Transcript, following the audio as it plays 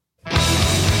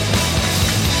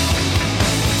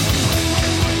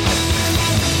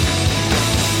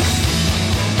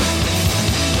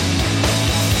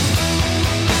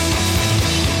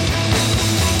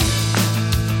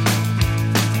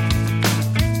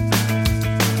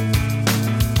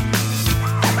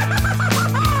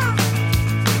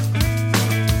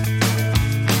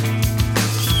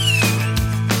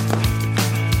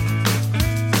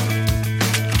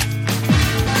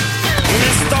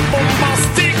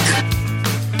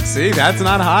See, that's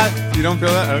not hot. You don't feel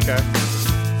that? Okay.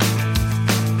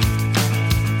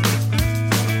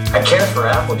 I care for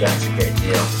Applejacks a great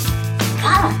deal.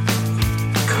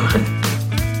 Good.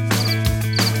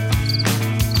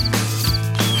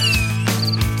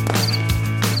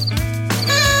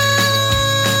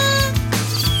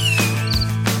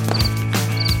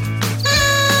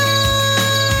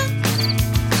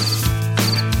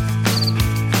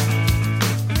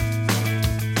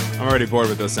 I'm already bored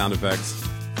with those sound effects.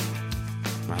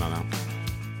 I don't know.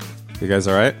 You guys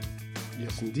all right?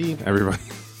 Yes, indeed.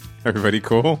 Everybody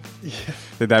cool? Yeah.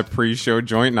 Did that pre-show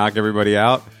joint knock everybody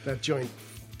out? That joint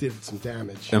did some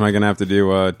damage. Am I gonna have to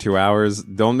do 2 hours?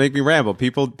 Don't make me ramble.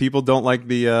 People don't like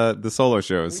the solo We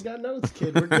shows. got notes,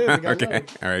 kid. We're good. We got Okay,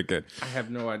 notes. all right, good. I have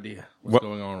no idea what's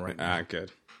going on right now.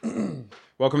 Good.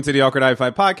 Welcome to the Awkward High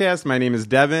Five podcast. My name is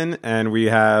Devin, and we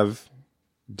have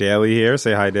Daly here.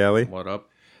 Say hi, Daly. What up?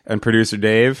 And producer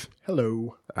Dave.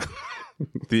 Hello.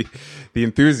 The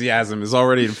enthusiasm is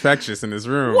already infectious in this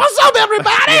room. What's up,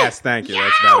 everybody? Yes, thank you.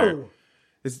 That's better.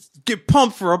 Get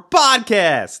pumped for a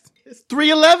podcast. It's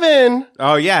 3:11.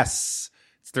 Oh, yes.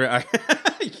 It's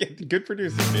good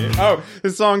producer, man. Oh, the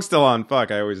song's still on.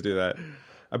 Fuck, I always do that.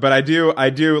 But I do.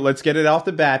 Let's get it off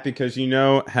the bat because you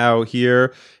know how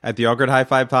here at the Awkward High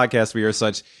Five podcast, we are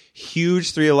such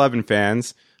huge 311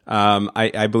 fans.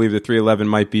 I believe that 311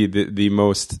 might be the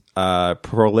most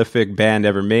prolific band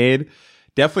ever made.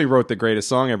 Definitely wrote the greatest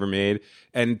song ever made.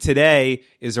 And today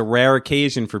is a rare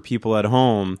occasion for people at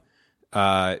home.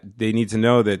 They need to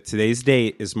know that today's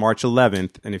date is March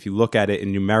 11th. And if you look at it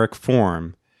in numeric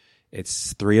form,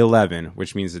 it's 311,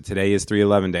 which means that today is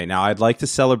 311 Day. Now, I'd like to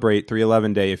celebrate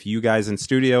 311 Day if you guys in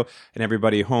studio and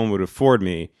everybody at home would afford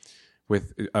me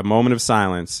with a moment of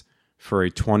silence for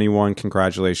a 21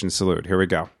 congratulations salute. Here we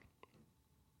go.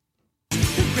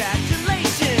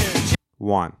 Congratulations.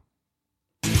 1.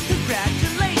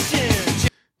 Congratulations.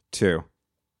 2.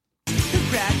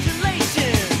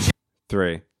 Congratulations.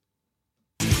 3.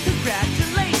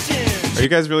 Congratulations. Are you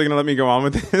guys really going to let me go on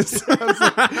with this?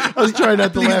 I was trying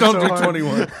not to Please laugh don't so do hard.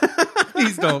 21.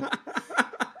 Please don't.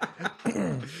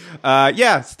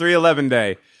 Yeah, it's 311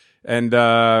 Day. And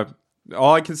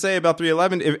all I can say about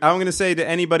 311, if I'm going to say to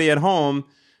anybody at home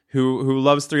who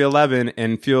loves 311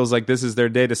 and feels like this is their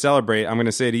day to celebrate, I'm going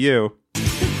to say to you.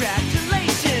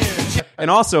 Congratulations. And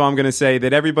also, I'm going to say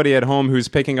that everybody at home who's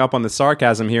picking up on the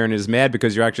sarcasm here and is mad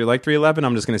because you actually like 311,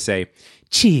 I'm just going to say,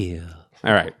 chill.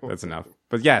 All right, that's enough.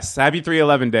 But yes, happy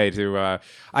 311 Day to.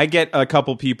 I get a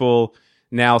couple people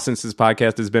now since this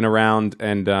podcast has been around,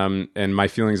 and my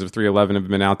feelings of 311 have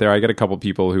been out there. I get a couple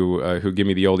people who give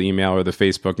me the old email or the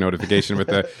Facebook notification with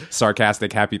the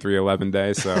sarcastic happy 311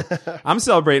 Day. So I'm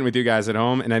celebrating with you guys at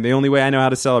home, and the only way I know how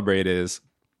to celebrate is,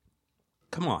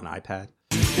 come on, iPad.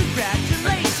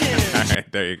 Congratulations. All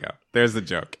right, there you go. There's the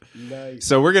joke. Nice.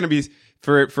 So we're going to be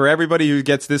for everybody who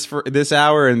gets this for this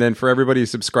hour, and then for everybody who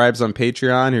subscribes on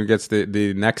Patreon who gets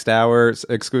the next hour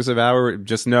exclusive hour,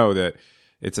 just know that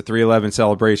it's a 311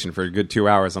 celebration for a good 2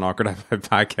 hours on Awkward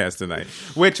Podcast tonight.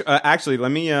 Which actually,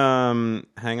 let me hang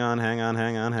on.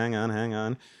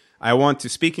 I want to,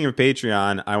 speaking of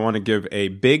Patreon, I want to give a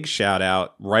big shout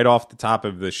out right off the top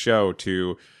of the show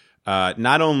to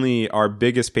not only our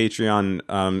biggest Patreon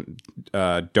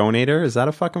donator. Is that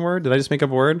a fucking word? Did I just make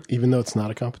up a word? Even though it's not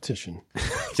a competition.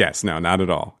 Yes, no, not at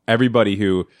all. Everybody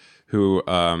who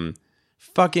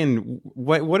fucking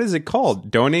what is it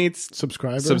called? Donates,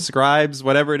 subscribes,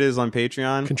 whatever it is on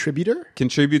Patreon.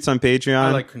 Contributes on Patreon.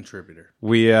 I like contributor.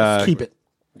 We Keep it.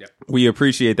 we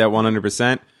appreciate that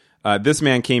 100%. This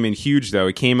man came in huge though.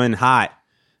 He came in hot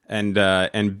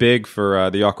and big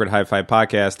for the Awkward High Five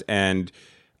podcast, and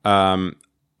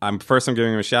I'm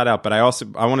giving him a shout out, but I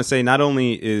want to say not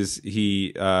only is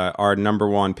he our number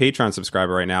one Patreon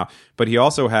subscriber right now, but he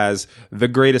also has the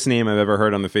greatest name I've ever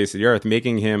heard on the face of the earth,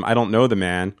 making him, I don't know the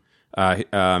man,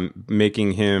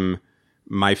 making him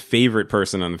my favorite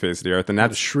person on the face of the earth, and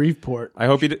that's Shreveport. I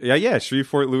hope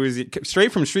Shreveport, Louisiana,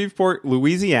 straight from Shreveport,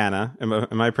 Louisiana.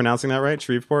 Am I pronouncing that right?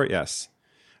 Shreveport, yes.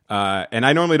 And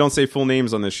I normally don't say full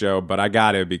names on this show, but I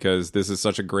got to because this is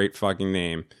such a great fucking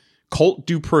name. Colt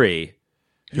Dupree,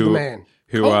 who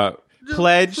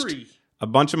pledged a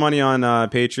bunch of money on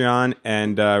Patreon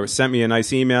and sent me a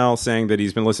nice email saying that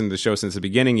he's been listening to the show since the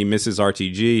beginning. He misses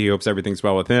RTG. He hopes everything's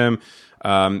well with him.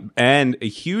 And a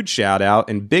huge shout out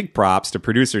and big props to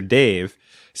producer Dave,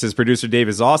 He says, producer Dave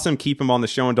is awesome. Keep him on the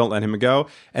show and don't let him go.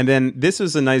 And then this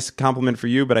was a nice compliment for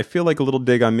you, but I feel like a little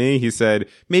dig on me. He said,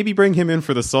 maybe bring him in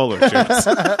for the solo shows.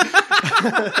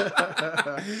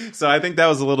 So I think that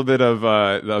was a little bit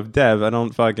of Dev. I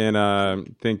don't fucking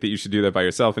think that you should do that by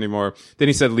yourself anymore. Then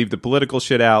he said, leave the political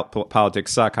shit out.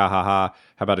 Politics suck. Ha ha ha.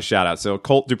 How about a shout out? So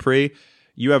Colt Dupree,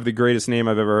 you have the greatest name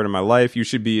I've ever heard in my life. You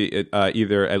should be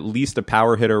either at least a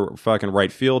power hitter, fucking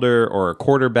right fielder, or a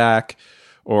quarterback,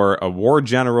 or a war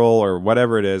general, or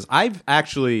whatever it is. I've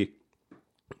hated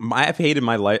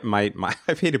my life.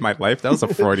 I've hated my life. That was a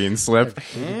Freudian slip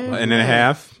and a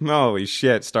half. Holy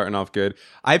shit! Starting off good.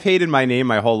 I've hated my name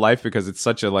my whole life because it's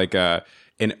such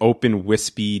an open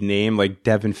wispy name, like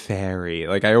Devin Ferry.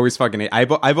 Like I always fucking.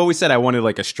 I've always said I wanted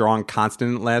like a strong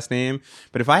consonant last name.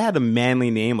 But if I had a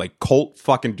manly name like Colt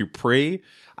fucking Dupree,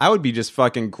 I would be just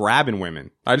fucking grabbing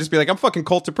women. I'd just be like, I'm fucking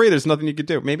Colt Dupree. There's nothing you could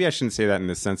do. Maybe I shouldn't say that in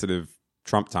this sensitive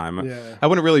Trump time. Yeah. I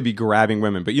wouldn't really be grabbing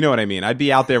women, but you know what I mean. I'd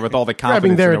be out there with all the confidence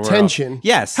Grabbing their in the world. attention.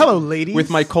 Yes. Hello, ladies. With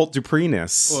my Colt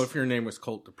Dupree-ness. Well, if your name was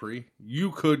Colt Dupree,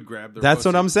 you could grab their That's pussy.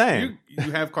 what I'm saying.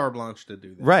 You have carte blanche to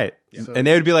do that. Right. So- And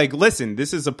they would be like, listen,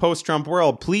 this is a post-Trump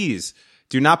world. Please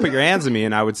do not put your hands on me.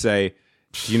 And I would say,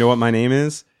 do you know what my name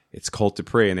is? It's Colt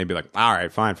Dupree. And they'd be like, all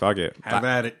right, fine, fuck it. Have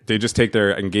at it. They just take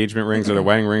their engagement rings or their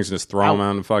wedding rings and just throw them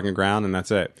on the fucking ground, and that's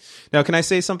it. Now, can I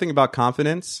say something about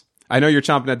confidence? I know you're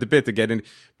chomping at the bit to get in.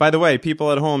 By the way,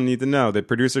 people at home need to know that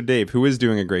producer Dave, who is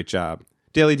doing a great job.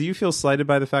 Daly, do you feel slighted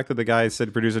by the fact that the guy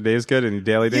said producer Dave's good and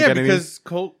Daly didn't get any? Yeah, because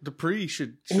Colt Dupree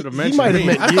should have He mentioned might have me.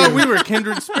 meant I you. thought we were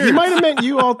kindred spirits. He might have meant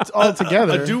you all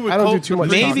together. A dude with I don't Colt do too much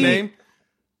Dupree's talking. name.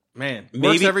 Man,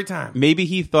 works every time. Maybe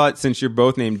he thought since you're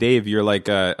both named Dave, you're like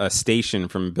a station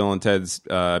from Bill and Ted's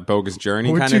Bogus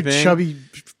Journey We're kind two of thing. chubby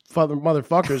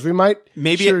motherfuckers. We might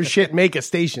Maybe sure as shit make a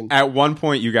station. At one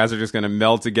point, you guys are just going to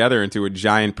meld together into a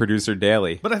giant producer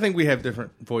Daly. But I think we have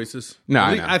different voices. No, At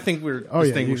I least know. I think we're Oh yeah,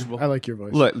 distinguishable. I like your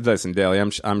voice. Listen, Daly,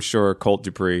 I'm sure Colt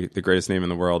Dupree, the greatest name in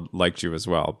the world, liked you as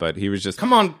well. But he was just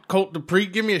Come on, Colt Dupree,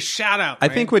 give me a shout out. I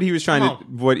man. think what he was trying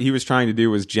Come to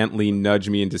do was gently nudge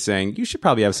me into saying you should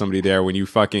probably have somebody there when you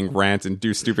fucking rant and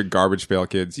do stupid Garbage Pail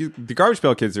Kids. The Garbage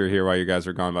Pail Kids are here while you guys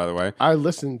are gone, by the way. I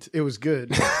listened. It was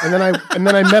good. And then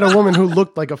I met a woman who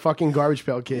looked like a fucking Garbage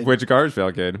Pail Kid. Which Garbage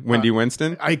Pail Kid? Wendy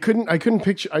Winston? I couldn't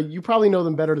picture. You probably know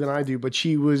them better than I do, but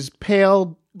she was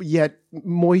pale yet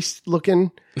moist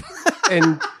looking,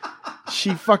 and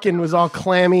she fucking was all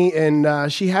clammy,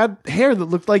 and she had hair that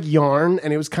looked like yarn,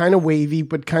 and it was kind of wavy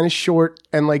but kind of short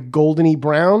and like goldeny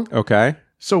brown. Okay.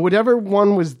 So whatever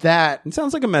one was that, It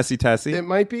sounds like a messy Tessie. it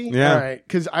might be. Yeah. All right.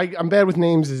 Because I'm bad with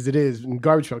names as it is. And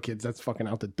Garbage Pail Kids, that's fucking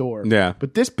out the door. Yeah.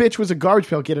 But this bitch was a Garbage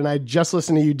Pail Kid, and I just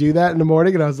listened to you do that in the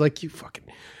morning, and I was like, you fucking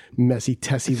messy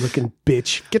Tessie looking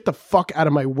bitch. Get the fuck out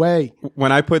of my way.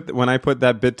 When I put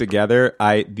that bit together,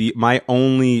 my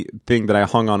only thing that I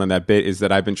hung on that bit is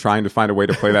that I've been trying to find a way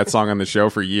to play that song on the show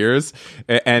for years,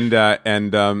 and that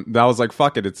was like,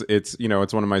 fuck it, it's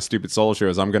one of my stupid solo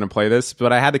shows. I'm gonna play this,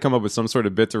 but I had to come up with some sort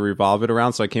of bit to revolve it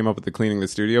around, so I came up with the cleaning the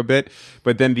studio bit.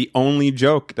 But then the only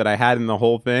joke that I had in the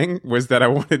whole thing was that I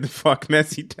wanted to fuck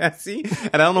Messy Tessie,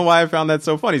 and I don't know why I found that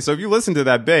so funny. So if you listen to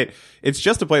that bit, it's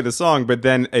just to play the song, but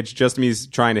then it's just me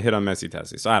trying to hit on Messy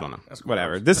Tessie. So I don't know.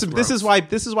 Whatever. This is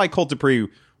why Colt Dupree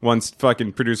wants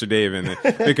fucking producer Dave in it,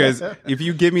 because if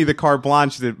you give me the carte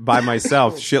blanche by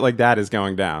myself, shit like that is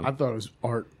going down. I thought it was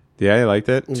art. Yeah, you liked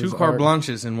it? Two was carte art.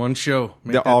 blanches in one show.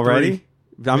 Make that Already?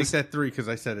 three. Make that three because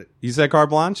I said it. You said carte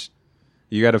blanche?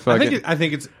 You got to fucking I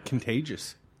think it's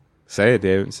contagious. say it,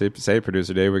 Dave. Say it,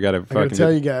 producer Dave. We got to I gotta fucking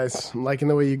tell you guys, I'm liking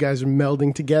the way you guys are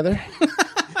melding together.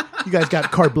 You guys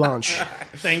got carte blanche.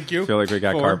 Thank you. I feel like we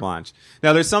got Four. carte blanche.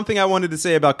 Now, there's something I wanted to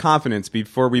say about confidence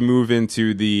before we move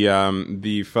into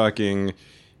the fucking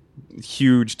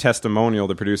huge testimonial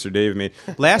the producer Dave made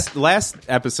last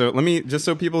episode. Let me just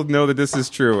so people know that this is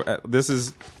true.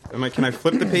 Can I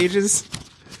flip the pages?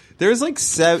 There's like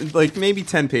maybe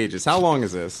 10 pages. How long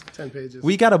is this? 10 pages.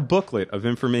 We got a booklet of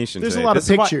information. There's today. a lot of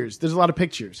This is why- pictures. There's a lot of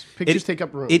pictures. Pictures take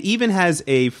up room. It even has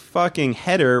a fucking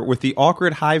header with the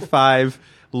awkward high five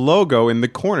logo in the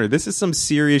corner. This is some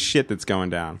serious shit that's going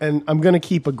down. And I'm gonna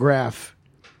keep a graph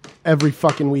every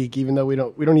fucking week, even though we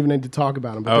don't even need to talk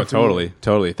about them. But Oh, they're for you.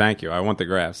 totally. Thank you. I want the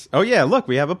graphs. Oh yeah, look,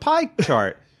 we have a pie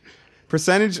chart.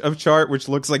 Percentage of chart which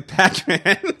looks like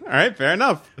Pac-Man. All right, fair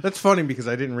enough. That's funny because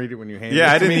I didn't read it when you handed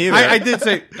Yeah, it I to didn't me. either. I did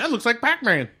say, that looks like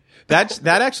Pac-Man. That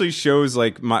actually shows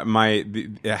like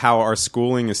how our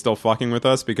schooling is still fucking with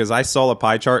us, because I saw a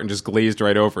pie chart and just glazed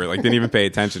right over it, like didn't even pay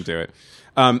attention to it.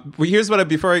 Well, here's what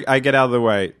before I get out of the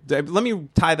way, let me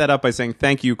tie that up by saying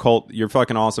thank you, Colt. You're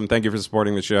fucking awesome. Thank you for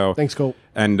supporting the show. Thanks, Colt.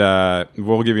 And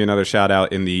we'll give you another shout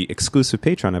out in the exclusive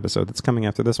Patreon episode that's coming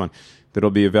after this one.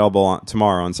 That'll be available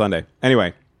tomorrow on Sunday.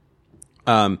 Anyway,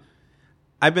 I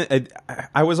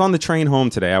was on the train home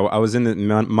today. I was in the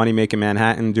Money Making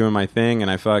Manhattan doing my thing, and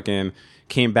I fucking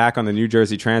came back on the New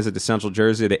Jersey Transit to Central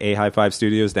Jersey to A High Five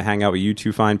Studios to hang out with you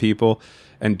two fine people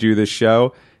and do this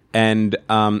show. And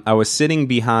I was sitting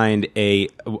behind a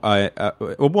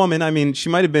woman. I mean, she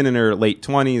might have been in her late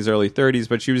 20s, early 30s,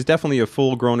 but she was definitely a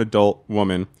full-grown adult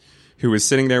woman who was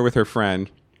sitting there with her friend.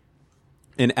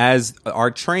 And as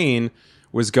our train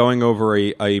was going over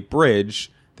a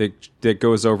bridge that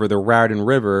goes over the Rowden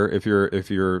River, if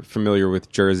you're familiar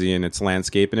with Jersey and its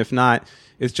landscape, and if not,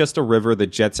 it's just a river that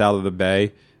jets out of the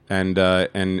bay. And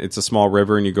it's a small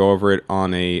river, and you go over it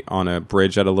on a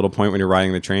bridge at a little point when you're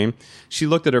riding the train. She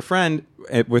looked at her friend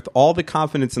with all the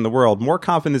confidence in the world, more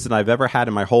confidence than I've ever had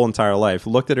in my whole entire life,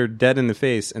 looked at her dead in the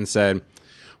face and said,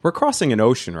 "We're crossing an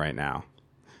ocean right now."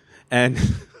 And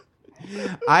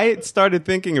I started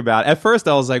thinking about, at first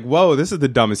I was like, whoa, this is the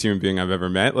dumbest human being I've ever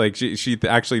met. Like she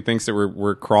actually thinks that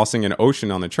we're crossing an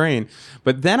ocean on the train.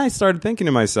 But then I started thinking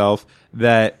to myself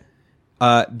that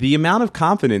the amount of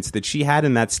confidence that she had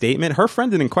in that statement, her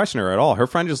friend didn't question her at all. Her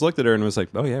friend just looked at her and was like,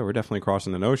 oh yeah, we're definitely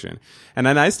crossing an ocean. And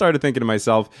then I started thinking to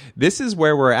myself, this is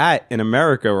where we're at in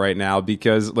America right now,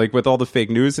 because like with all the fake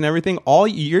news and everything,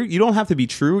 you don't have to be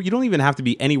true. You don't even have to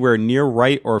be anywhere near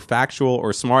right or factual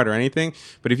or smart or anything.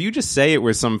 But if you just say it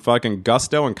with some fucking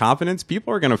gusto and confidence,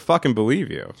 people are going to fucking believe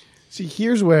you. See,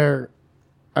 here's where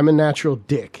I'm a natural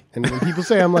dick. And when people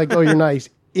say I'm like, oh, you're nice,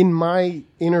 in my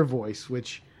inner voice,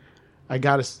 which I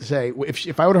gotta say,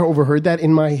 if I would have overheard that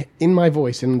in my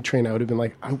voice in the train, I would have been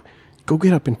like, go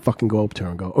get up and fucking go up to her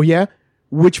and go, oh yeah?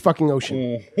 Which fucking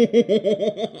ocean?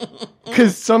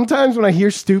 Because sometimes when I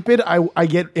hear stupid, I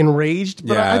get enraged,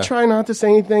 but Yeah. I try not to say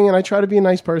anything, and I try to be a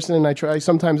nice person, and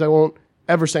sometimes I won't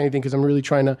ever say anything because I'm really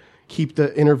trying to keep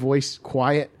the inner voice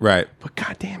quiet. Right. But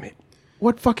god damn it.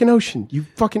 What fucking ocean? You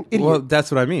fucking idiot. Well, that's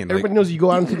what I mean. Like, Everybody knows you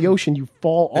go out into the ocean, you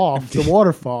fall off the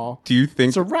waterfall. do you think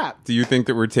It's a wrap. Do you think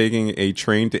that we're taking a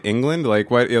train to England?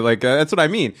 Like what? Like that's what I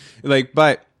mean. Like,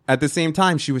 but at the same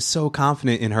time, she was so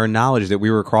confident in her knowledge that we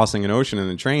were crossing an ocean in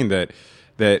the train that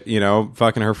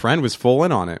fucking her friend was full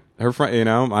in on it. Her friend,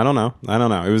 I don't know.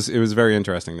 It was very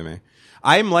interesting to me.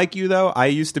 I'm like you though. I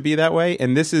used to be that way,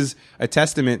 and this is a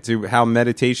testament to how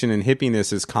meditation and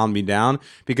hippiness has calmed me down,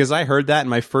 because I heard that, and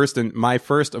my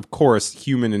first of course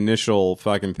human initial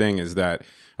fucking thing is that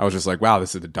I was just like, wow,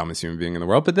 this is the dumbest human being in the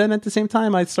world. But then at the same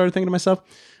time, I started thinking to myself,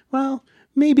 well,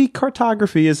 maybe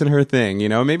cartography isn't her thing,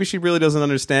 maybe she really doesn't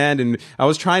understand. And I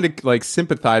was trying to like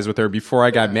sympathize with her before I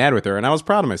got mad with her, and I was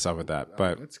proud of myself with that.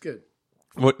 But That's good.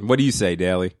 what do you say,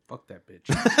 Daly? Fuck that bitch.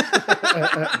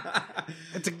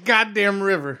 It's a goddamn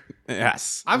river.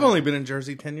 Yes. I've only been in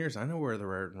Jersey 10 years. I know where the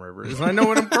Raritan River is, and I know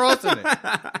when I'm crossing it.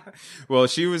 Well,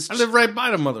 she was I live right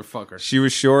by the motherfucker. She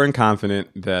was sure and confident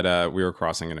that we were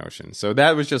crossing an ocean. So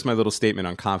that was just my little statement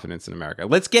on confidence in America.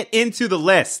 Let's get into the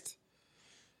list.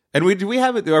 And do we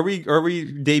have it? Are we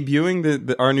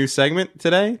debuting our new segment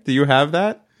today? Do you have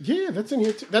that? Yeah, that's in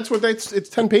here too. It's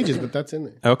 10 pages, but that's in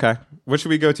there. Okay. What should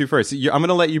we go to first? I'm going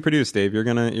to let you produce, Dave. You're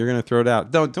gonna throw it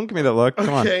out. Don't give me that look. Come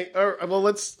on. Okay. All right, well,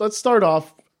 let's start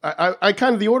off. I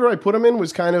kind of, the order I put them in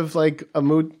was kind of like a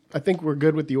mood. I think we're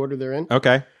good with the order they're in.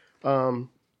 Okay.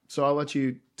 So I'll let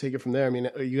you take it from there. I mean,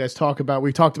 you guys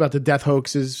we talked about the death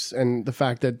hoaxes and the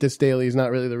fact that this Daily is not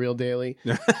really the real Daily.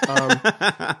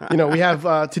 We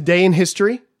have Today in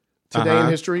History. Today in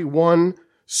History, one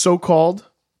so-called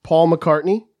Paul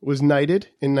McCartney was knighted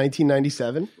in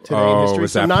 1997. Today in History.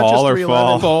 Was So that not Paul just or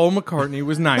 311. Fall? Paul McCartney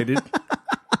was knighted.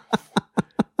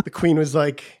 The Queen was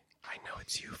like, I know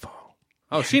it's you, Paul.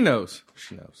 Oh, she knows.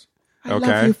 She knows. I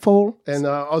love you, Paul. And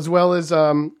as well as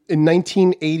in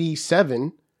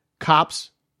 1987, Cops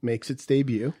makes its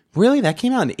debut. Really? That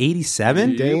came out in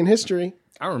 87? Day in History.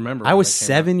 I remember. I when was that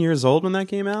came 7 years old when that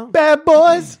came out. Bad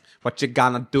boys. What you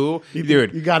gonna do?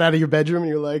 Dude, You got out of your bedroom and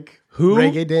you're like, Who?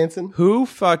 reggae dancing.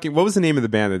 what was the name of the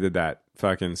band that did that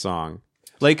fucking song?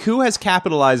 Like, who has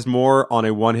capitalized more on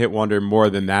a one-hit wonder more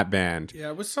than that band? out. Yeah,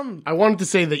 it was some I wanted to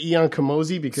say the Eon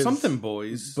Kamosi because something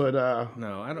boys. but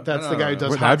No, I don't. that's I the don't guy who know. does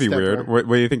Well, Hot that'd be Stepper. weird.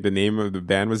 What do you think the name of the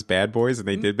band was? Bad Boys, and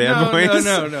they did Bad No, Boys?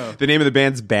 no. The name of the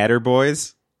band's Badder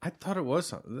Boys? I thought it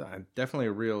was definitely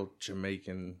a real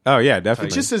Jamaican. Oh, yeah, definitely.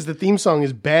 It just says the theme song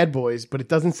is Bad Boys, but it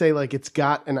doesn't say like it's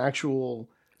got an actual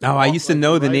Oh, I used to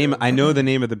know the name. I know the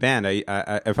name of the band. I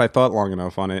if I thought long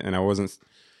enough on it, and I wasn't.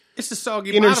 It's the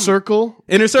Soggy Inner Bottom. Circle.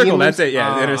 Inner Circle. Ian That's Lewis- it.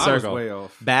 Yeah, Oh, Inner I was Circle. way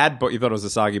off. Bad, but you thought it was the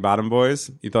Soggy Bottom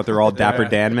Boys. You thought they were all Dapper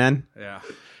Dan men. Yeah.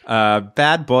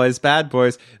 Bad boys.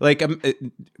 Like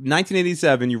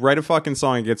 1987, you write a fucking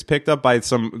song, it gets picked up by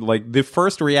some like the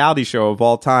first reality show of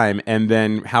all time, and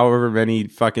then however many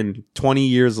fucking 20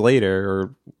 years later,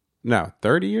 or no,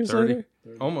 30 years 30. later,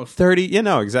 Almost. 30. You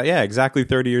know, exactly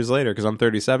 30 years later, because I'm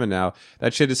 37 now.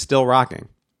 That shit is still rocking.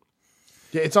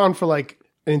 Yeah, it's on for like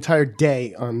an entire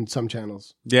day on some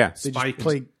channels. Yeah, They just Spike.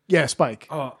 play. Yeah, Spike.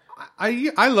 Oh,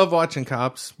 I love watching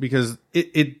Cops because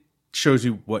it shows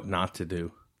you what not to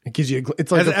do. It gives you.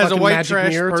 It's like As a a fucking white magic trash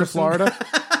mirror to person. Florida.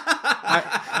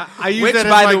 I use which, that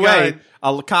as by my the way, guide.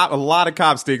 a lot of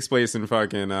Cops takes place in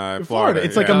fucking Florida. Florida.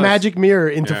 It's like yeah. a magic mirror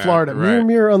into Yeah, Florida. Mirror, right.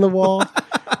 mirror on the wall.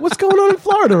 What's going on in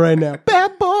Florida right now?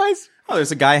 Bad boys. Oh,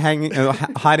 there's a guy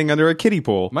hiding under a kiddie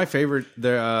pool. My favorite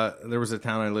there was a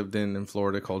town I lived in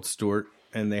Florida called Stewart,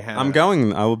 and they had I'm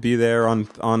going. I will be there on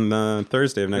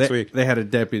Thursday of next week. They had a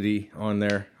deputy on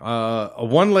there, a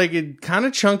one-legged, kind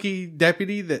of chunky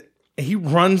deputy that he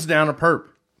runs down a perp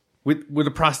with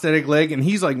a prosthetic leg, and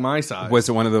he's like my size. Was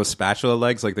it one of those spatula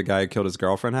legs like the guy who killed his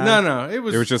girlfriend had? No, it It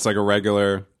was just like a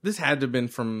regular. This had to have been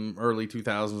from early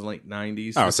 2000s, late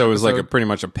 90s. Oh, this so it was like episode. pretty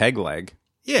much a peg leg.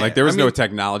 Yeah, Like there was I no mean,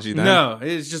 technology then. No,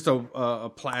 it's just a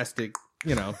plastic,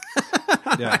 yeah.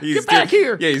 He's back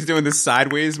here. Yeah, he's doing this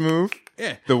sideways move.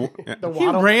 Yeah. The He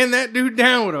waddle. ran that dude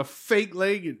down with a fake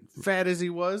leg, and fat as he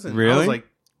was. And I Really? was like,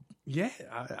 yeah,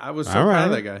 I was so All proud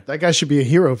of right. that guy. That guy should be a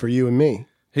hero for you and me.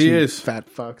 He Two is. fat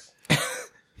fucks.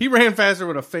 He ran faster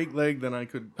with a fake leg than I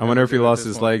could. I wonder if he do at lost this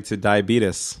his point. leg to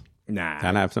diabetes. Nah.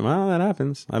 That happens. Well, that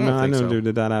happens. I don't know think a so. dude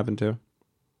did that happen to.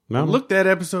 No. Look that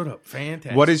episode up.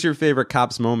 Fantastic. What is your favorite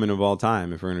Cops moment of all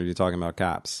time? If we're going to be talking about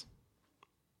Cops,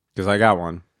 because I got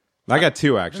one. I got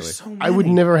two actually. There's so many. I would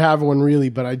never have one really,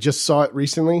 but I just saw it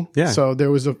recently. Yeah. So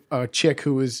there was a chick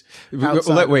who was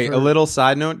outside Wait, of a her- little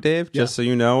side note, Dave, just so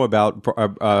you know about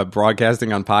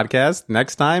broadcasting on podcast.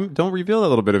 Next time, don't reveal that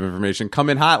little bit of information. Come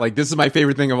in hot. Like, this is my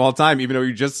favorite thing of all time, even though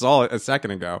you just saw it a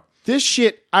second ago. This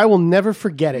shit, I will never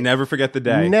forget it. Never forget the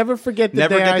day. Never forget the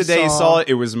Never day forget I the day you saw saw it.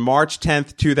 It was March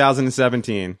 10th,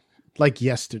 2017. like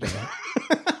yesterday.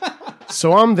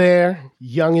 So I'm there,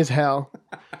 young as hell,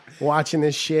 watching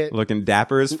this shit. Looking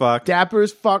dapper as fuck. Dapper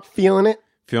as fuck, feeling it,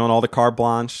 Feeling all the carte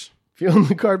blanche. feeling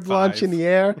the carte blanche in the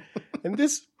air. And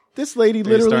this lady Are you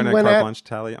literally starting a went carte at blanche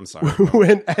tally? I'm sorry.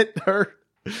 went at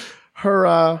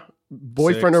her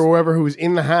boyfriend or whoever who was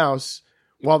in the house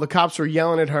while the cops were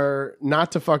yelling at her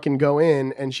not to fucking go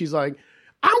in, and she's like,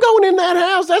 I'm going in that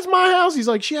house, that's my house. He's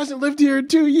like, she hasn't lived here in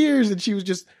 2 years, and she was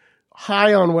just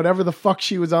high on whatever the fuck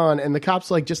she was on, and the cops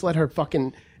like just let her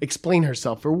fucking explain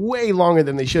herself for way longer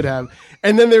than they should have,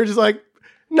 and then they were just like,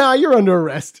 nah, you're under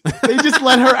arrest. They just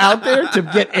let her out there to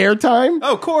get airtime.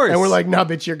 Oh, of course. And we're like, nah,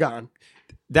 bitch, you're gone.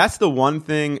 That's the one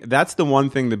thing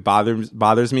that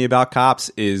bothers me about cops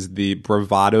is the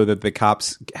bravado that the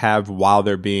cops have while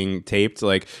they're being taped.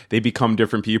 Like, they become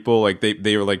different people. Like,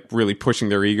 they are like really pushing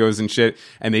their egos and shit,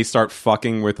 and they start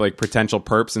fucking with like potential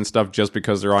perps and stuff just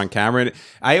because they're on camera. And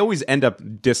I always end up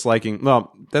disliking,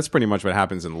 well, that's pretty much what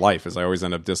happens in life, is I always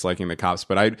end up disliking the cops.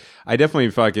 But I definitely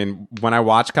fucking, when I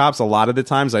watch cops, a lot of the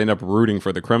times I end up rooting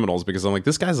for the criminals because I'm like,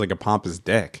 this guy's like a pompous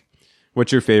dick.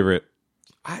 What's your favorite?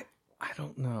 I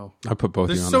don't know. I put both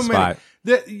of There's you on so the spot.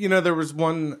 many. There was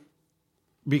one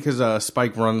because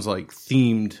Spike runs like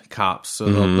themed cops, so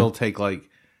Mm-hmm. they'll take like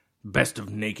best of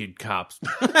naked cops,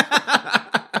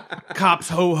 cops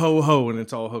ho ho ho, and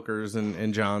it's all hookers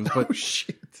and Johns.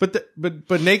 But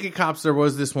but naked cops. There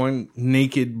was this one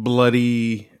naked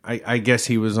bloody. I guess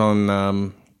he was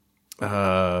on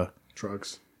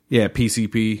Drugs. yeah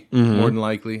PCP more than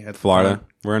likely at the Florida. time.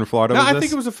 We're in Florida. No, with I this?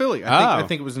 think it was a Philly. Oh. I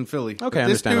think it was in Philly. Okay, But this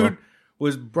understandable. dude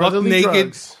was buck Brotherly naked,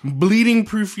 drugs. bleeding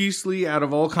profusely out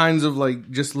of all kinds of like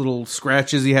just little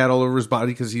scratches he had all over his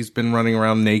body because he's been running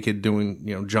around naked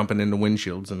doing, jumping into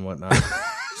windshields and whatnot.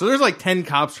 So there's like 10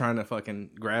 cops trying to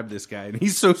fucking grab this guy, and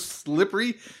he's so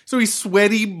slippery. So he's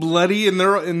sweaty, bloody, and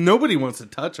nobody wants to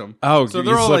touch him. Oh, so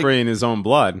he's slippery in his own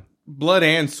blood. blood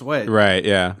and sweat, Right,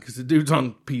 yeah. Because the dude's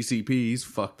on PCP, he's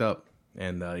fucked up.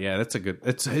 And yeah, that's a good.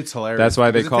 It's hilarious. That's why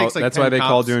they Because it call takes, like, that's 10 why they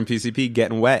call cops. doing PCP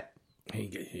getting wet.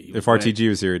 If RTG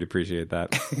was here, he'd appreciate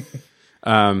that.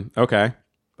 Okay.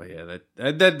 But yeah,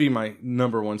 that'd be my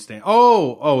number one stand.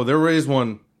 Oh, there is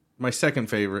one. My second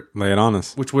favorite, Lay it on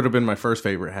us. which would have been my first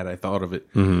favorite had I thought of it.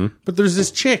 Mm-hmm. But there's this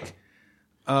chick.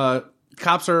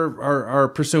 Cops are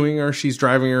pursuing her. She's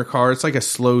driving her car. It's like a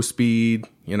slow speed,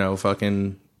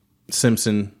 fucking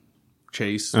Simpson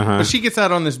chase. But she gets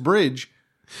out on this bridge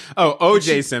Oh,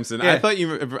 O.J. Simpson. Yeah. I thought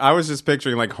I was just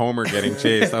picturing like Homer getting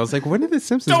chased. I was like, when did the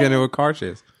Simpsons get into a car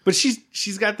chase? But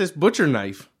she's got this butcher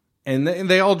knife, and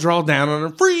they all draw down on her.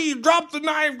 Freeze! Drop the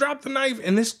knife!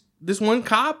 And this one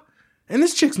cop, and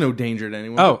this chick's no danger to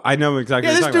anyone. Oh, I know exactly.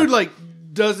 yeah, what this you're dude talking about.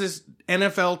 like does this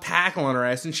NFL tackle on her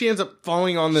ass, and she ends up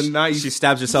falling on the knife. She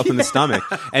stabs herself in the stomach,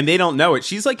 and they don't know it.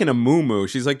 She's like in a moo-moo.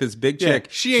 She's like this big chick.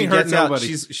 she ain't hurt gets out.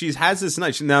 nobody. She has this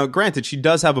knife. Now, granted, she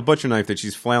does have a butcher knife that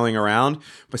she's flailing around,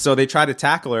 but so they try to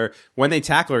tackle her. When they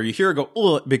tackle her, you hear her go,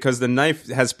 ugh, because the knife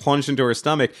has plunged into her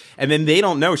stomach, and then they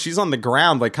don't know. She's on the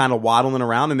ground, like kind of waddling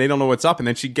around, and they don't know what's up, and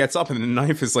then she gets up, and the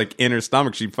knife is like in her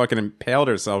stomach. She fucking impaled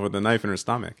herself with the knife in her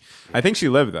stomach. I think she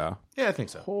lived, though. Yeah, I think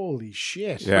so. Holy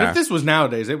shit. Yeah. But if this was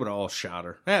nowadays, they would have all shot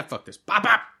her. Fuck this. Bop,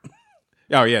 bop.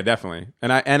 Oh yeah, definitely.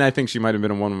 And I think she might have been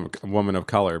a woman of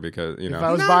color because If I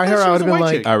know. was No, by no, her, she I was would have a been white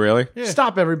like, chick. Oh really?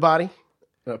 stop, everybody.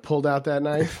 I pulled out that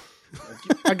knife.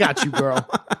 I got you, girl.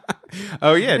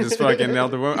 Oh yeah, just fucking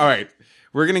nailed the woman. All right,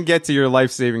 we're gonna get to your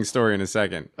life saving story in a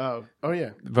second. Oh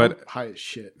yeah. But- I'm high as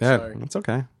shit. Yeah, Sorry. it's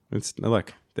okay. It's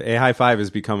look, the A High Five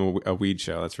has become a weed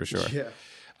show. That's for sure. Yeah.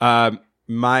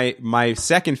 My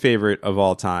second favorite of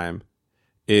all time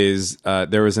is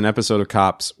there was an episode of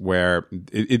Cops where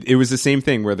it was the same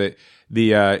thing where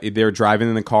they're driving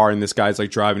in the car and this guy's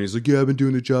like driving. He's like, yeah, I've been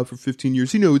doing the job for 15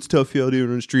 years. You know, it's tough out here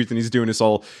on the streets. And he's doing this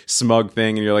all smug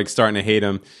thing and you're like starting to hate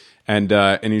him. And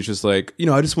he's just like, you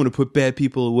know, I just want to put bad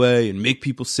people away and make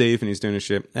people safe. And he's doing this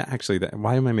shit. Actually,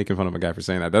 why am I making fun of a guy for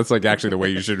saying that? That's like actually the way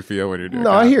you should feel when you're doing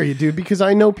No, that. I hear you, dude, because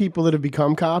I know people that have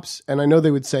become cops and I know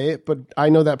they would say it, but I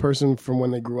know that person from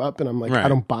when they grew up and I'm like, Right. I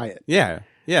don't buy it. Yeah.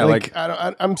 Yeah. Like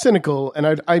I'm cynical,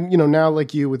 and I now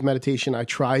like you with meditation, I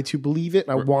try to believe it.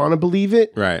 And I want to believe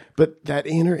it, right. But that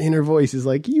inner voice is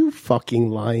like, you fucking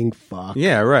lying fuck.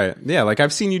 Yeah, right. Yeah, like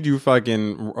I've seen you do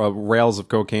fucking rails of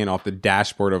cocaine off the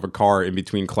dashboard of a car in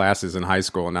between classes in high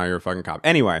school, and now you're a fucking cop.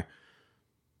 Anyway,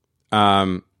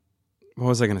 what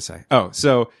was I going to say? Oh,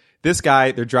 so this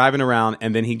guy, they're driving around,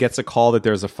 and then he gets a call that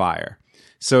there's a fire.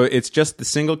 So it's just the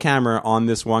single camera on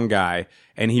this one guy,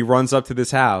 and he runs up to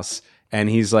this house. And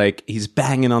he's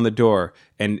banging on the door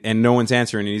and no one's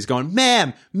answering. And he's going,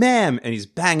 ma'am, and he's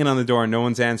banging on the door and no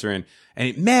one's answering.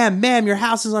 And ma'am, your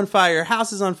house is on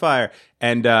fire.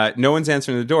 And no one's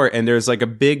answering the door. And there's like a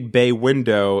big bay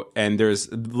window and there's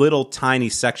little tiny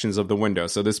sections of the window.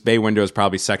 So this bay window is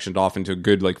probably sectioned off into a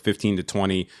good like 15 to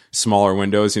 20 smaller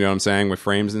windows, you know what I'm saying, with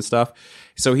frames and stuff.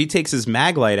 So he takes his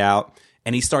mag light out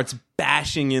and he starts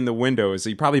bashing in the windows.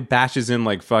 He probably bashes in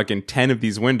like fucking 10 of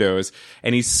these windows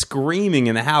and he's screaming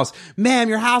in the house, ma'am,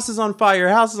 your house is on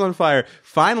fire.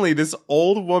 Finally, this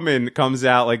old woman comes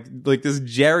out, like this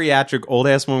geriatric old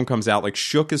ass woman comes out, like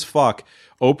shook as fuck,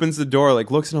 opens the door, like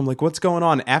looks at him like, what's going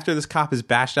on? After this cop has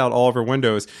bashed out all of her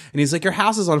windows and he's like, your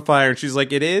house is on fire. And she's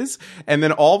like, it is. And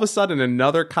then all of a sudden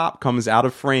another cop comes out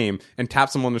of frame and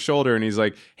taps him on the shoulder and he's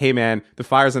like, hey man, the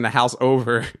fire's in the house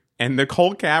over. And the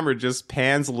whole camera just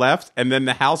pans left, and then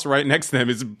the house right next to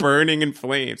them is burning in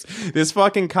flames. This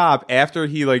fucking cop, after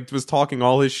he like was talking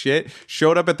all his shit,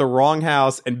 showed up at the wrong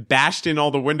house and bashed in all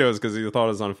the windows because he thought it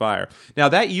was on fire. Now,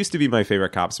 that used to be my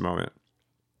favorite Cops moment.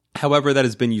 However, that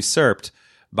has been usurped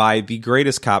by the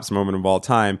greatest Cops moment of all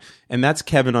time, and that's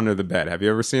Kevin under the bed. Have you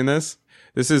ever seen this?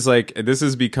 This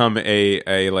has become an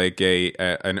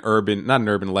urban, not an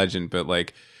urban legend, but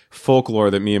like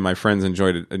folklore that me and my friends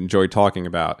enjoy talking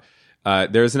about.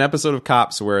 There's an episode of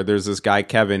Cops where there's this guy,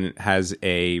 Kevin, has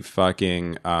a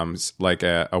fucking,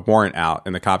 a warrant out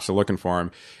and the cops are looking for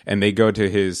him and they go to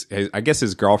his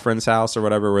girlfriend's house or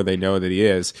whatever where they know that he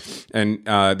is. And,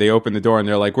 they open the door and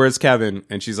they're like, where's Kevin?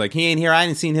 And she's like, he ain't here. I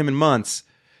ain't seen him in months.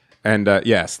 And,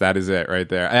 yes, that is it right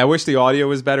there. I wish the audio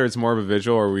was better. It's more of a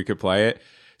visual or we could play it.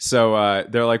 So,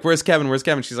 they're like, where's Kevin?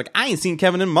 She's like, I ain't seen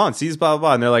Kevin in months. He's blah, blah,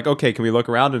 blah. And they're like, okay, can we look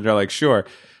around? And they're like, sure.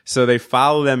 So they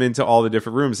follow them into all the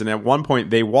different rooms. And at one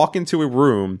point, they walk into a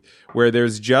room where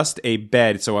there's just a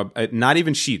bed. So not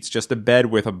even sheets, just a bed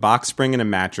with a box spring and a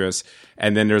mattress.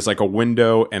 And then there's like a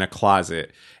window and a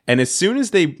closet. And as soon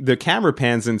as the camera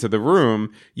pans into the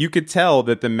room, you could tell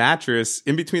that the mattress,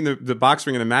 in between the box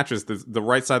spring and the mattress, the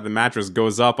right side of the mattress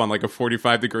goes up on like a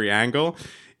 45-degree angle.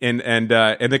 And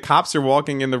the cops are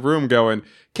walking in the room going,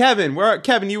 Kevin,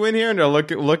 you in here? And they're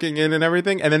looking in and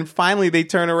everything. And then finally they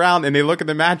turn around and they look at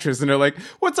the mattress and they're like,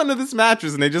 what's under this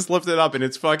mattress? And they just lift it up and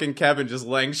it's fucking Kevin just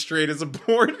laying straight as a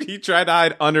board. He tried to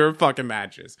hide under a fucking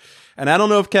mattress. And I don't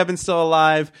know if Kevin's still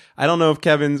alive. I don't know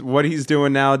if what he's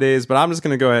doing nowadays, but I'm just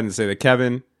going to go ahead and say that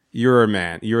Kevin, you're a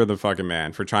man. You're the fucking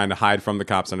man for trying to hide from the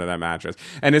cops under that mattress.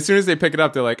 And as soon as they pick it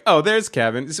up, they're like, oh, there's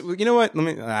Kevin. So, you know what?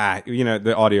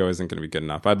 The audio isn't going to be good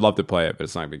enough. I'd love to play it, but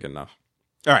it's not going to be good enough.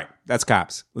 All right, that's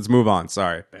Cops. Let's move on.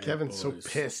 Sorry. Kevin's so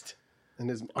pissed. And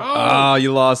his Oh,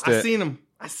 you lost I it. seen him.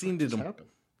 I seen him.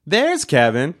 There's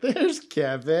Kevin. There's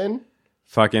Kevin.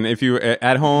 Fucking, if you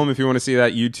at home, if you want to see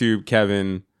that YouTube,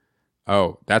 Kevin.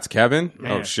 Oh, that's Kevin? Oh,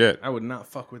 Man, shit. I would not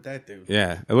fuck with that dude.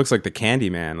 Yeah, it looks like the Candy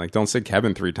Man. Like, don't say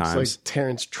Kevin 3 It's times. like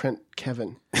Terrence Trent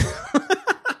Kevin.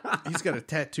 He's got a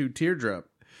tattooed teardrop.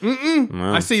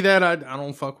 Well, I see that. I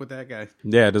don't fuck with that guy.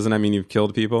 yeah, doesn't that mean you've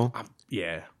killed people?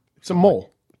 Yeah. It's a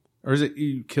mole. Or is it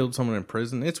you killed someone in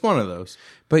prison? It's one of those.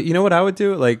 But you know what I would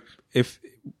do? Like, if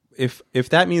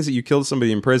that means that you killed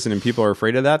somebody in prison and people are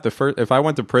afraid of that, if I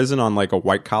went to prison on like a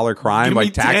white collar crime, Give me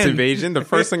like tax 10. evasion, the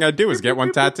first thing I'd do is get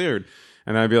one tattooed,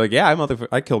 and I'd be like, yeah,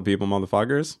 I killed people,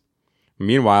 motherfuckers.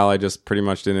 Meanwhile, I just pretty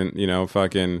much didn't,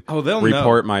 fucking they'll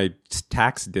report my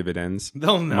tax dividends,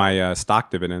 They'll know. my stock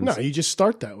dividends. No, you just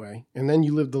start that way, and then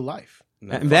you live the life.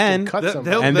 And then Cut They'll,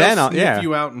 something. they'll, And they'll then I'll- sniff yeah.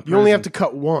 you out in prison. You only have to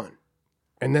cut one.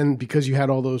 And then because you had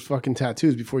all those fucking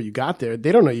tattoos before you got there,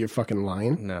 they don't know you're fucking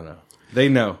lying. No. They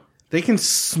know. They can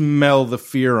smell the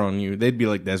fear on you. They'd be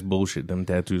like, that's bullshit, them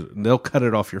tattoos. They'll cut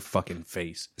it off your fucking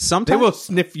face. They sometimes, will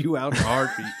sniff you out in a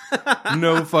heartbeat.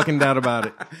 No fucking doubt about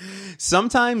it.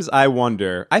 sometimes I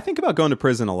wonder. I think about going to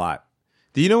prison a lot.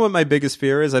 Do you know what my biggest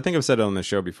fear is? I think I've said it on the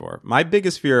show before. My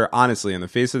biggest fear, honestly, on the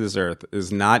face of this earth is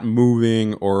not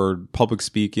moving or public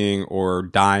speaking or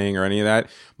dying or any of that.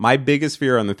 My biggest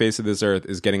fear on the face of this earth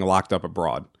is getting locked up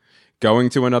abroad. Going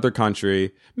to another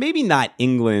country, maybe not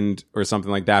England or something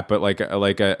like that, but like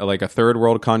a third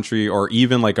world country, or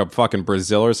even like a fucking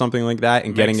Brazil or something like that,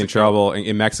 and getting in trouble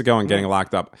in Mexico and getting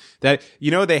locked up. That,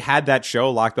 they had that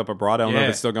show Locked Up Abroad. I don't know if Yeah.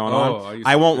 it's still going Oh, on. I used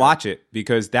I to won't do that. watch it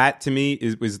because that to me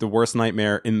is the worst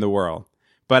nightmare in the world.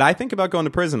 But I think about going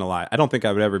to prison a lot. I don't think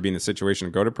I would ever be in a situation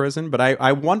to go to prison, but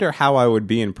I wonder how I would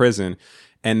be in prison.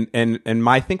 And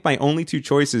I think my only two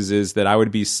choices is that I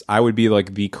would be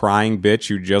like the crying bitch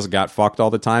who just got fucked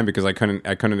all the time because I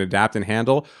couldn't adapt and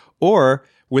handle, or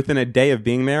within a day of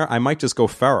being there, I might just go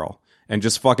feral and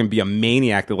just fucking be a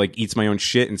maniac that like eats my own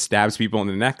shit and stabs people in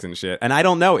the neck and shit. And I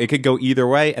don't know. It could go either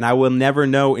way, and I will never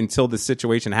know until the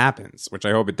situation happens, which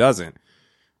I hope it doesn't.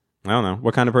 I don't know.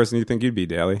 What kind of person do you think you'd be,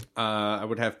 Daly? I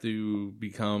would have to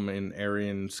become an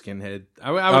Aryan skinhead.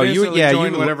 I would Oh, you- instantly yeah,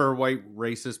 join you- whatever white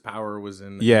racist power was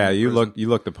in. Yeah, in you prison.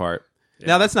 look the part.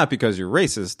 Now that's not because you're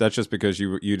racist. That's just because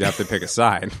you'd have to pick a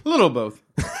side. A little both.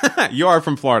 You are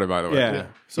from Florida, by the way. Yeah.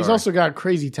 He's Sorry. also got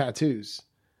crazy tattoos.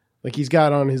 Like he's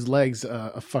got on his legs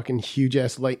a fucking huge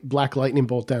ass black lightning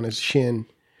bolt down his shin,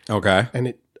 Okay.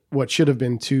 and what should have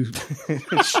been two.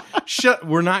 Shut.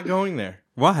 We're not going there.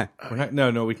 Why? We're not.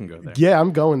 No, we can go there. Yeah,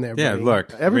 I'm going there. Yeah, buddy. look,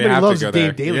 we everybody have to loves go Dave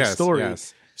there. Daly's Yes, story.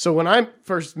 yes. So when I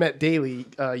first met Daly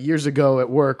years ago at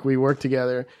work, we worked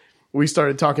together. We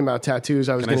started talking about tattoos.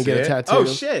 I was going to get a tattoo. Oh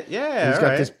shit! Yeah. He's all got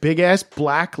right. this big ass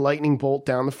black lightning bolt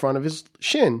down the front of his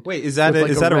shin. Wait, is that with, a,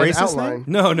 is that a red racist outline.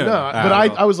 thing? No. No, but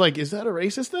I was like, is that a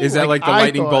racist thing? Is that like the I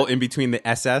lightning thought- bolt in between the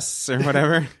SS or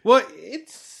whatever? Well,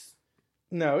 it's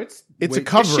It's way, a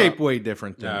cover-up. It's shaped way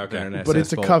different than, Oh, okay. than an But SS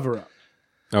it's a bolt. cover up.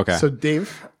 Okay. So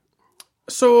Dave,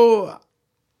 So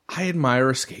I admire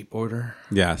a skateboarder,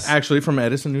 yes. actually from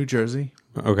Edison, New Jersey,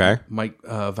 Okay. Mike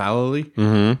Vallely,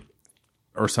 Mm-hmm.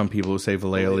 or some people who say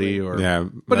Vallely, or Yeah.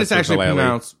 but that's it's actually the Valley.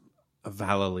 pronounced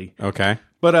Vallely. Okay.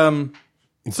 But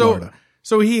Florida.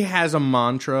 so he has a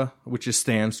mantra which is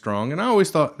stand strong, and I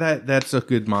always thought that's a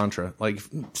good mantra, like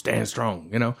stand strong,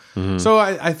 Mm-hmm. So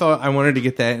I thought I wanted to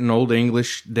get that in Old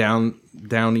English down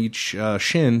each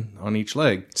shin on each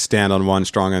leg. Stand on one,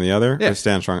 strong on the other. Yeah. Or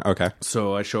stand strong. Okay.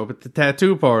 So I show up at the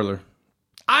tattoo parlor.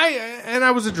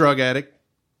 I was a drug addict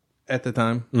at the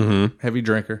time, heavy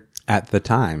drinker. At the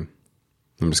time.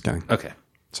 I'm just kidding. Okay,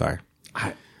 Sorry.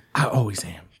 I always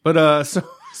am. But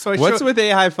so I What's with a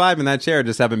high five in that chair?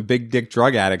 Just having big dick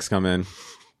drug addicts come in.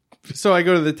 So I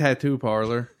go to the tattoo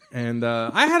parlor, and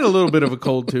I had a little bit of a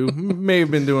cold too. May have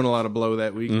been doing a lot of blow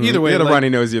that week. Either way, You had a like- runny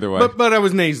nose either way. but I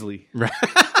was nasally.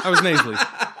 I was nasally.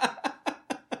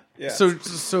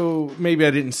 So maybe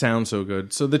I didn't sound so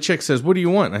good. So the chick says, "What do you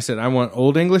want?" I said, "I want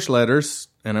Old English letters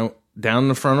and down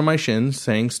the front of my shins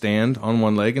saying stand on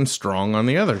one leg and strong on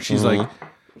the other." She's like,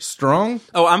 "Strong?"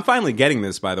 Oh, I'm finally getting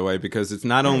this, by the way, because it's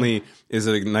not only is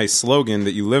it a nice slogan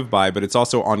that you live by, but it's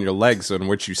also on your legs in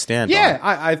which you stand Yeah,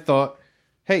 I thought,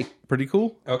 hey, pretty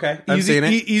cool. on. Okay. I've Easy, seen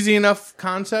it. easy enough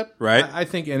concept, Right. I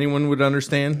think anyone would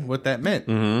understand what that meant.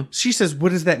 Mm-hmm. She says,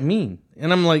 "What does that mean?"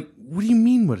 And I'm like, "What do you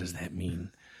mean? What does that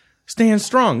mean? Stand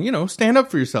strong, stand up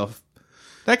for yourself,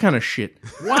 that kind of shit."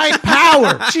 white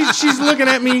power. She's looking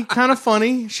at me kind of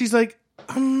funny. She's like,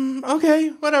 okay,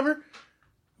 whatever.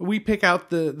 We pick out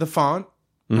the font,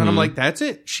 and I'm like, "That's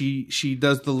it." She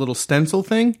does the little stencil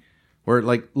thing, where it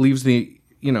like leaves the,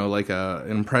 like an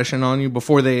impression on you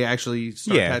before they actually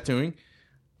start Yeah. tattooing.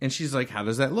 And she's like, how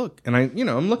does that look? And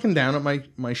I'm looking down at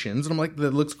my shins and I'm like,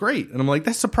 that looks great. And I'm like,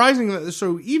 that's surprising that they're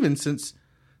so even since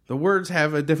the words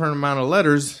have a different amount of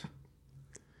letters.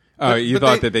 Oh, you but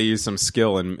thought that they used some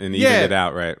skill and evened Yeah. it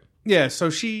out, right? Yeah, so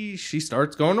she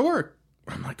starts going to work.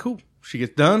 I'm like, cool. She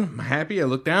gets done. I'm happy. I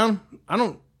look down. I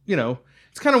don't,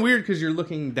 it's kind of weird because you're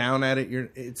looking down at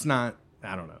it. It's not,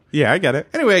 I don't know. Yeah, I get it.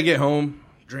 Anyway, I get home,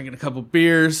 drinking a couple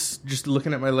beers, just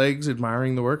looking at my legs,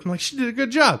 admiring the work. I'm like, she did a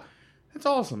good job. That's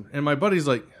awesome. And my buddy's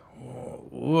like,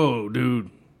 whoa, dude,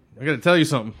 I got to tell you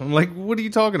something. I'm like, what are you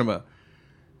talking about?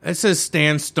 It says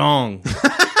Stan Stong.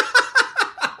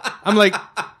 I'm like,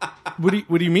 what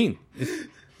do you mean?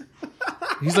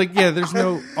 He's like, yeah, there's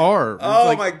no R. It's Oh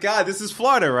like, my God, this is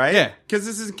Florida, right? Yeah. Because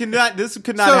this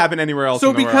could not happen anywhere else.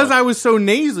 So in the because world. I was so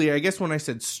nasally, I guess when I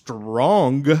said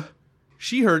strong,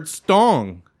 she heard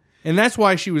stong. And that's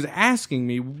why she was asking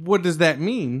me, what does that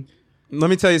mean? Let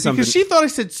me tell you something. Because she thought I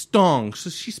said stong. So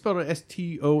she spelled it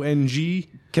S-T-O-N-G.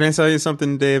 Can I tell you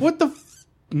something, Dave? What the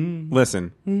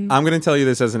Listen, I'm going to tell you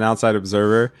this as an outside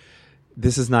observer.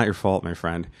 This is not your fault, my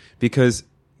friend, because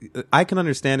I can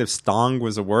understand if stong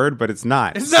was a word, but it's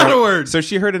not. It's not a word. So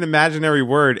she heard an imaginary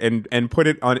word and put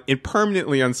it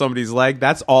permanently on somebody's leg.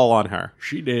 That's all on her.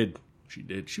 She did.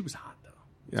 She was hot,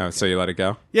 though. Oh, so you let it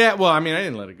go? Yeah, well, I mean, I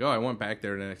didn't let it go. I went back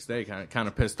there the next day, kind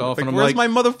of pissed off. Like, and I'm where's like,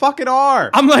 my motherfucking R?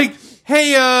 I'm like,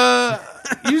 hey,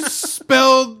 you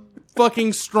spelled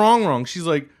fucking strong wrong. She's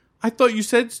like, I thought you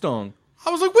said stong. I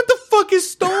was like, what the fuck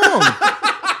is stong?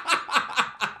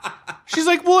 She's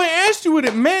like, well, I asked you what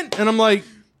it meant. And I'm like,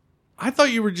 I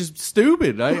thought you were just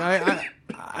stupid. I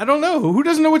don't know. Who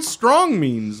doesn't know what strong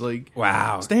means? Like,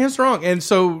 Wow. stand strong. And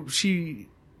so she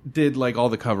did like all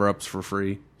the cover-ups for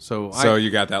free. So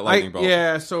You got that lightning bolt.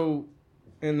 Yeah, so,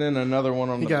 and then another one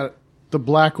on You the... got the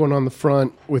black one on the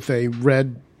front with a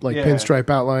red Yeah. pinstripe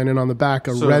outline, and on the back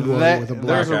a so red one that- with a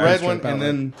black There's a red pinstripe one, outline.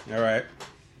 and then All right.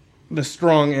 the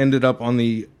strong ended up on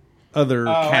the other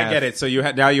Oh, calf. I get it. So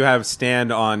now you have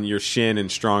stand on your shin and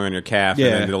strong on your calf, Yeah.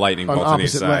 and then the lightning On bolt on each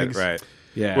opposite side. legs. Right.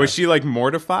 Yeah. Was she like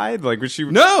mortified? Like was she?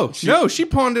 No, she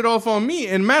pawned it off on me.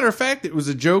 And matter of fact, it was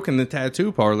a joke in the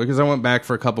tattoo parlor because I went back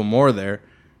for a couple more there.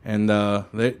 And I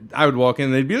would walk in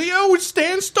and they'd be like, yo, it's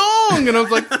Stan Stong. And I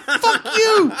was like, fuck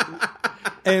you.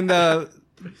 And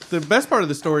the best part of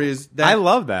the story is that I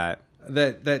love that.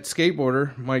 that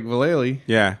skateboarder, Mike Vallely.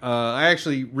 Yeah. I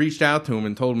actually reached out to him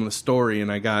and told him the story,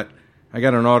 and I got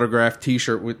an autographed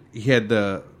T-shirt with. He had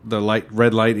the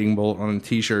red lightning bolt on a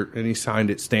T-shirt, and he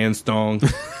signed it Stan Stong.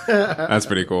 That's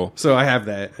pretty cool. So I have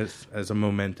that as a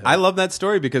memento. I love that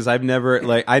story because I've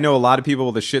never I know a lot of people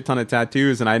with a shit ton of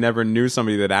tattoos, and I never knew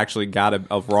somebody that actually got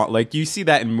a wrong. Like you see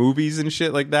that in movies and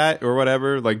shit like that or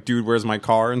whatever. Like, dude, where's my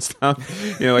car and stuff,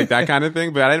 like that kind of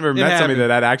thing. But I never met somebody happened.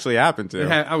 that actually happened to.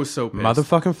 I was so pissed.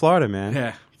 Motherfucking Florida, man.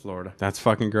 Yeah, Florida. That's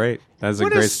fucking great. That's a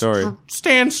What great does story.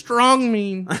 Stand strong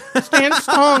mean? Stand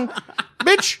strong,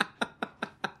 bitch.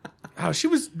 Oh, she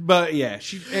was, but yeah,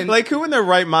 Like, who in their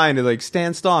right mind is like,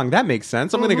 Stan Stong? That makes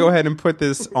sense. I'm going to go ahead and put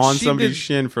this on She somebody's did-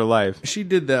 shin for life. she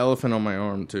did the elephant on my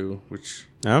arm too, which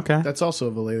Okay. That's also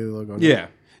a Vallely logo. yeah.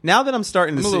 Now that I'm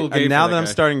starting to I'm a see, little gay for now that that I'm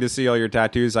guy. starting to see all your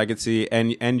tattoos, I could see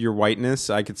and your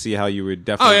whiteness. I could see how you would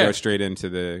definitely Oh, yeah. go straight into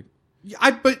the.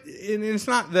 But and it's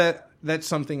not that that's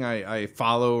something I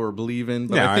follow or believe in.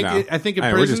 But Yeah, I think know. I think in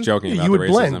We're prison, just joking about you the would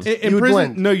racism. blend. In You would prison,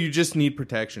 blend. no, you just need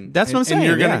protection. That's what I'm saying,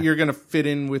 And yeah. you're gonna fit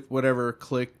in with whatever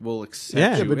clique will accept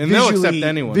Yeah. you, Yeah, But and they'll accept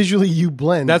anyone. Visually, you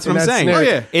blend. That's what in I'm that saying. scenario.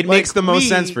 Oh, yeah. It Like, makes the most we-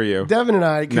 sense for you. Devin and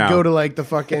I could No. go to like the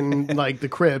fucking like the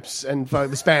Crips and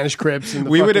the Spanish Crips and the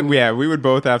We would, fucking, we would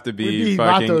both have to be We'd be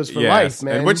fucking vatos for yes, life,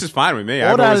 man. and which is fine with me.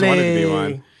 I've always wanted to be Orale.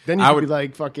 one. Then you I could would be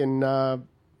like fucking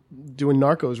doing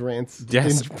Narcos rants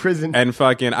Yes. in prison. and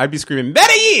fucking I'd be screaming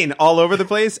Medellin all over the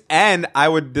place, and I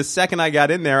would the second I got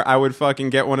in there, I would fucking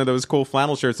get one of those cool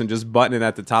flannel shirts and just button it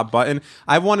at the top button.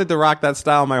 I've wanted to rock that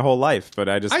style my whole life, but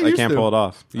I used can't to. pull it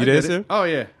off. You I did it. too? Oh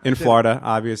yeah, I In did. Florida,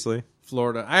 obviously.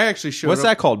 Florida. I actually showed. What's up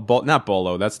that called? Not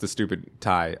bolo. That's the stupid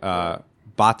tie.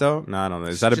 Bato? No, I don't know.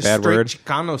 Is that a just bad straight word?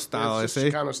 Chicano style. I It's say.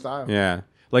 Chicano style. Yeah.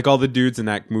 Like all the dudes in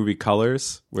that movie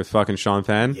Colors with fucking Sean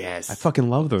Penn. Yes. I fucking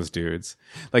love those dudes.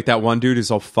 Like that one dude who's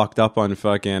all fucked up on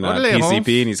fucking Orale, PCP Holmes. and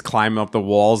he's climbing up the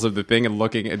walls of the thing and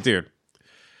looking at, dude.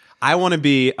 I want to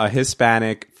be a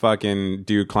Hispanic fucking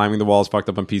dude climbing the walls fucked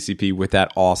up on PCP with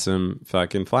that awesome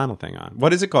fucking flannel thing on.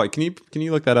 What is it called? Can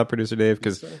you look that up, producer Dave?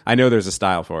 Because I know there's a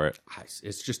style for it.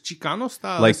 It's just Chicano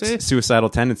style. Like I say. suicidal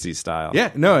tendency style.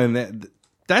 Yeah, no, and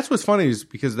that's what's funny is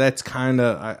because that's kind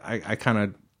of I kind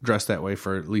of dressed that way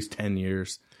for at least 10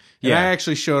 years. And Yeah. I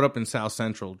actually showed up in South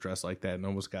Central dressed like that and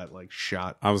almost got like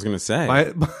shot I was gonna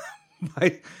say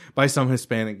by some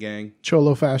Hispanic gang.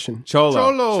 Cholo fashion.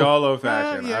 Cholo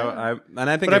fashion. yeah. And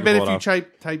I think But I could bet pull if it you off.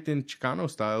 typed in Chicano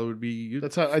style, it would be you.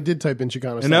 That's how I did type in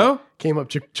Chicano. know? Came up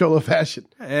Cholo fashion.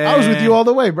 I was with you all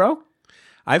the way, bro.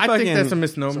 I fucking, think that's a It's a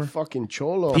misnomer. fucking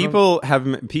cholo.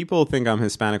 people think I'm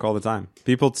Hispanic all the time.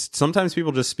 Sometimes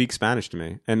people just speak Spanish to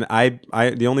me, and I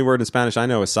the only word in Spanish I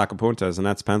know is sacapuntas, and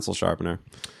that's pencil sharpener.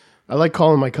 I like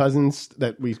calling my cousins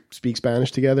that we speak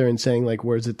Spanish together and saying like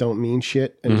words that don't mean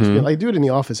shit. And just I do it in the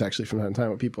office actually from time to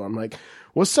time with people. I'm like,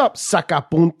 "What's up,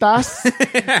 sacapuntas?"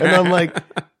 And I'm like,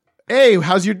 "Hey,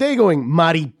 how's your day going,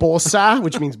 mariposa?"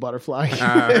 Which means butterfly.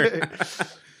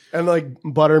 And like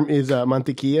butter is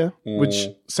mantequilla, which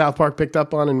South Park picked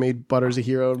up on and made Butters a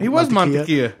hero. He was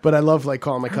mantequilla. But I love like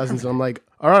calling my cousins and I'm like,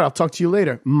 all right, I'll talk to you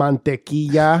later.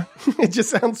 Mantequilla. It just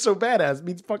sounds so badass. It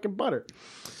means fucking butter.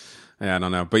 Yeah, I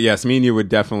don't know, but yes, me and you would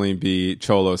definitely be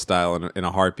Cholo style in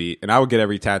a heartbeat, and I would get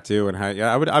every tattoo. And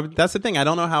I would. That's the thing. I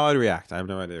don't know how I'd react. I have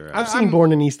no idea. I've seen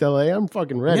Born in East LA. I'm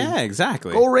fucking ready. Yeah,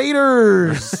 exactly. Go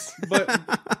Raiders.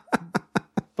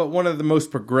 But one of the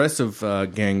most progressive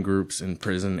gang groups in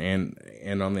prison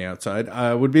and on the outside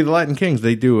would be the Latin Kings.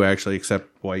 They do actually accept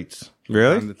whites.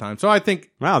 Really? From time to time. So I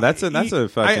think Wow, that's a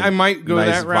fucking I might go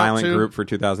nice that route violent too. group for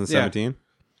 2017.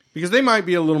 Because they might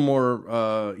be a little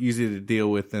more easy to deal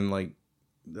with than like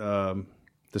the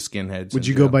skinheads. Would in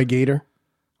you go jail. by Gator?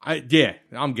 Yeah,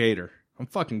 I'm Gator. I'm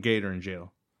fucking Gator in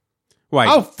jail. Why?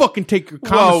 I'll fucking take your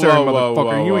commissary,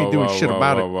 motherfucker. You ain't doing shit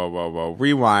about it. Whoa.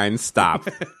 Rewind. Stop.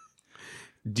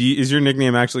 Is your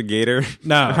nickname actually Gator?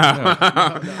 No.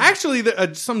 Actually,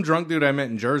 some drunk dude I met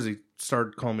in Jersey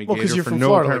started calling me Well, Gator because you're for from no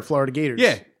Florida, apparent- like Florida Gators.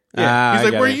 Yeah. Ah, He's I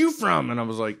like, get where it. are you from? And I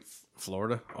was like,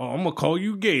 Florida. Oh, I'm going to call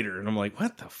you Gator. And I'm like,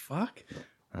 what the fuck?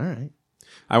 All right.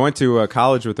 I went to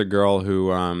college with a girl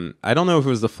who I don't know if it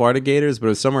was the Florida Gators, but it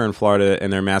was somewhere in Florida,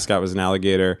 and their mascot was an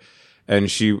alligator.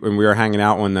 And we were hanging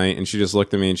out one night, and she just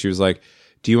looked at me and she was like,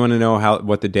 "Do you want to know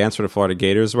what the dance for the Florida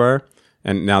Gators were?"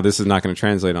 And now this is not going to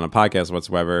translate on a podcast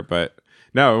whatsoever, but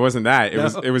no, it wasn't that.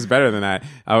 It was better than that.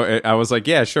 I was like,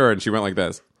 "Yeah, sure," and she went like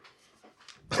this.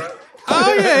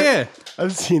 Oh, yeah.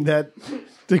 I've seen that.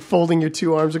 Like folding your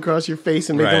two arms across your face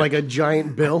and making Right. like a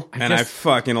giant bill. And I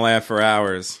fucking laughed for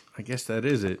hours. I guess that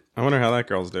is it. I wonder how that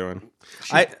girl's doing.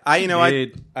 I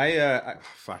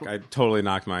totally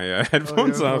knocked my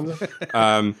headphones off.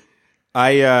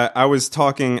 I was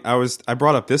talking. I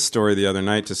brought up this story the other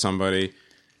night to somebody.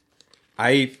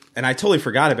 I totally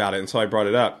forgot about it until I brought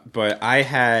it up. But I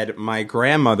had my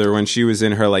grandmother when she was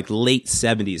in her like late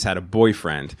 70s had a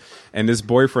boyfriend, and this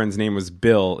boyfriend's name was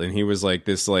Bill, and he was like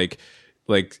this like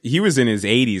he was in his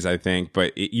 80s, I think,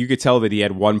 but you could tell that he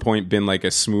had one point been like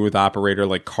a smooth operator,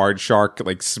 like Card Shark,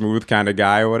 like smooth kind of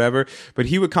guy or whatever. But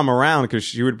he would come around because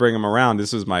she would bring him around.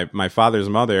 This was my father's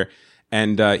mother.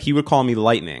 And he would call me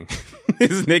Lightning,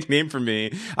 his nickname for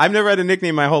me. I've never had a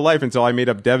nickname my whole life until I made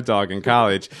up Dev Dog in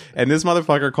college. And this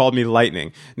motherfucker called me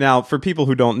Lightning. Now, for people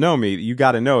who don't know me, you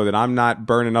got to know that I'm not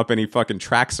burning up any fucking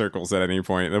track circles at any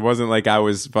point. It wasn't like I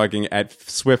was fucking at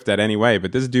Swift at any way.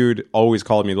 But this dude always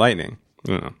called me Lightning.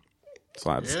 I don't know.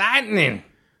 Slaps. Lightning.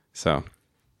 So,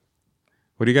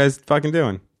 what are you guys fucking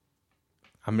doing?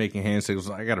 I'm making hand signals.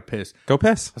 I got to piss. Go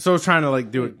piss. So I was trying to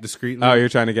like do it discreetly. Oh, you're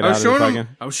trying to get out of the fucking...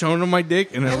 I was showing him my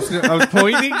dick and I was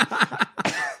pointing. I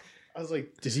was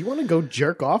like, does he want to go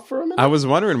jerk off for a minute? I was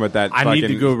wondering what that I fucking need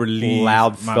to go relieve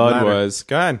loud my thud bladder. was.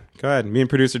 Go ahead. Me and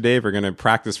producer Dave are going to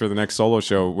practice for the next solo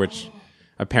show, which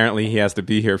apparently he has to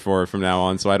be here for from now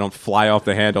on, so I don't fly off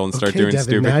the handle and start okay, doing Devin,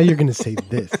 stupid. now you're going to say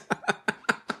this.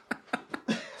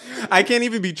 I can't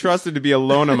even be trusted to be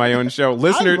alone on my own show. I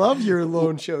Listeners, love your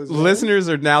alone shows. man. listeners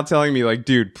are now telling me, like,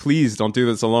 dude, please don't do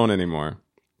this alone anymore.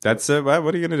 That's what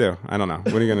are you going to do? I don't know.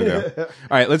 What are you going to do? All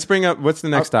right, let's bring up, what's the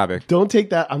next topic? Don't take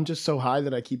that. I'm just so high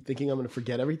that I keep thinking I'm going to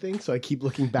forget everything, so I keep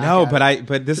looking back. No, at it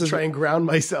but this to is try and ground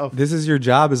myself. this is your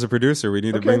job as a producer. We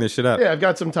need to bring this shit up. Yeah, I've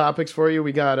got some topics for you.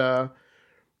 We got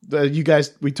you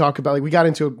guys. We talk about like we got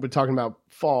into it. We're talking about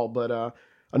fall, but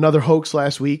another hoax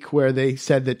last week where they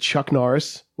said that Chuck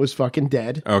Norris was fucking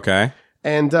dead. Okay.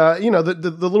 And, the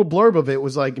little blurb of it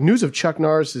was like, news of Chuck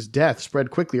Norris's death spread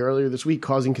quickly earlier this week,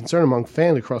 causing concern among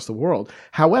fans across the world.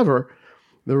 However,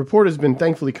 the report has been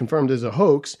thankfully confirmed as a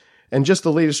hoax, and just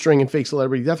the latest string in fake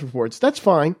celebrity death reports. That's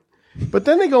fine. But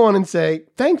then they go on and say,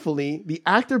 thankfully, the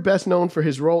actor best known for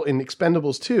his role in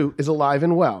Expendables 2 is alive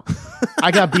and well.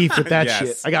 I got beef with that Yes.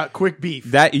 shit. I got quick beef.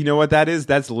 That, you know what that is?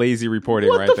 That's lazy reporting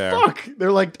What right the there. fuck?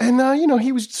 They're like, and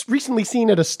he was recently seen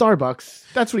at a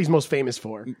Starbucks. That's what he's most famous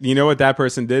for. You know what that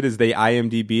person did is they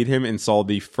IMDb'd him and saw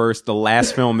the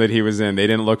last film that he was in. They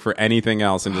didn't look for anything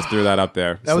else and just threw that up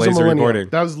there. That It's was lazy a millennial. reporting.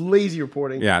 That was lazy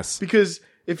reporting. Yes. Because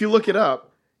if you look it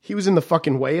up, he was in the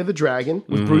fucking Way of the Dragon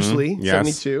with Bruce Lee, Yes.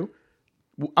 72.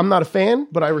 I'm not a fan,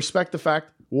 but I respect the fact.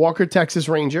 Walker, Texas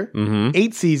Ranger,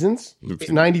 8 seasons,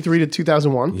 93 to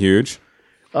 2001. Huge.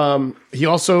 He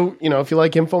also, if you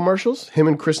like infomercials, him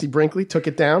and Christy Brinkley took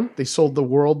it down. They sold the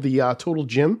world the Total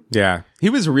Gym. Yeah. He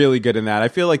was really good in that. I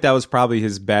feel like that was probably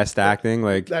his best acting.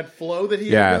 Like, That flow that he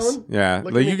had yes. going. Yeah.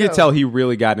 Look Like, at you me could go. tell he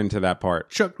really got into that part.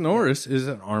 Chuck Norris is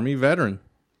an Army veteran.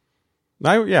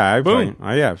 Boom.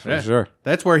 Yeah, for Yeah. sure.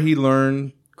 That's where he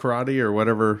learned karate or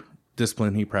whatever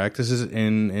discipline he practices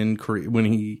in Korea when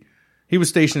he was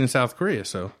stationed in South Korea.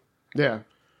 So Yeah.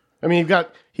 I mean,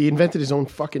 he invented his own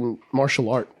fucking martial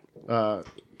art,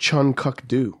 Chun Kuk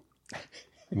Do.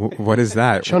 What is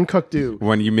that? Chun Kuk Do.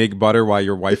 When you make butter while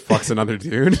your wife fucks another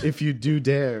dude? If you do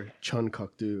dare, Chun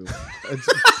Kuk Do.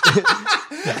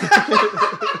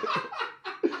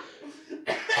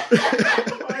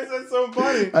 Why is that so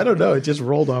funny? I don't know. It just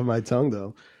rolled off my tongue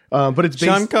though. But it's based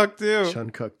Chun Kuk Do. Chun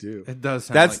Kuk Do. it does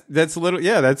sound That's a little,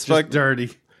 yeah, that's just like,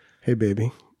 dirty. Hey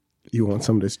baby, you want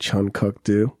some of this Chun Kuk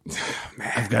Do?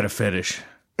 I've got a fetish.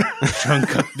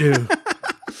 Chunk up do.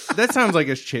 That sounds like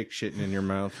a chick shitting in your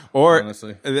mouth. or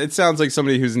honestly. it sounds like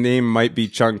somebody whose name might be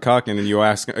Chung Kuk, and then you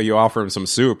offer him some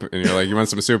soup, and you're like, you want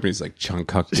some soup? And he's like, Chung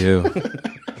Kuk Do.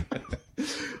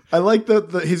 I like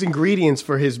his ingredients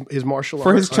for his martial arts.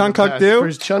 For his Chun Kuk Do? For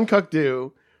his Chun Kuk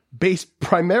Do, based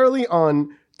primarily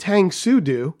on Tang Soo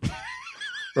Do.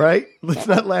 Right? Let's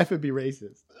not laugh and be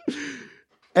racist.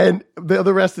 And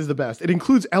the rest is the best. It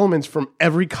includes elements from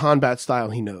every combat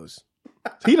style he knows.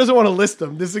 He doesn't want to list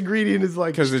them. This ingredient is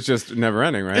like Because it's just never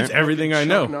ending, right? It's everything I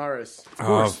know. Chuck Norris. Of Oh,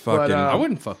 course. fucking- I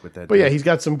wouldn't fuck with that. But yeah, dude. he's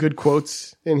got some good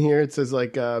quotes in here. It says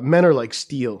like, men are like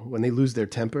steel. When they lose their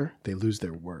temper, they lose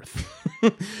their worth.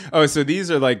 Oh, so these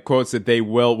are like quotes that they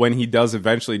will, when he does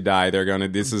eventually die,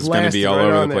 this is going to be Blasted all right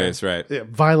over on the there. place, right? Yeah,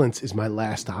 violence is my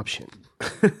last option.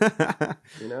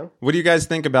 You know? What do you guys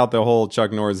think about the whole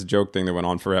Chuck Norris joke thing that went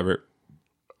on forever?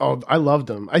 Oh, I loved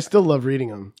them. I still love reading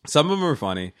them. Some of them are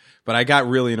funny, but I got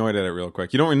really annoyed at it real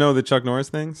quick. You don't know the Chuck Norris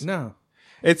things? No.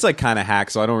 It's like kind of hack,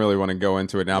 so I don't really want to go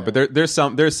into it now. But there's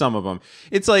some of them.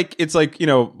 It's like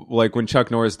like when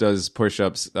Chuck Norris does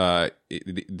push-ups,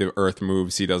 the Earth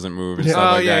moves, he doesn't move, and stuff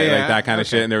Oh, like yeah, that, yeah. like that kind of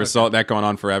shit. And there was that going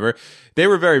on forever. They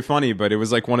were very funny, but it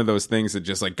was like one of those things that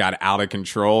just like got out of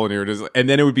control, and you were just, and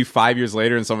then it would be 5 years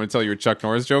later, and someone would tell you a Chuck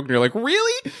Norris joke, and you're like,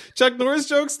 really, Chuck Norris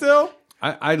joke still?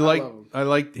 I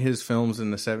liked his films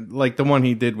in the 70s. Like the one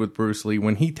he did with Bruce Lee.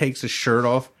 When he takes his shirt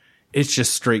off, it's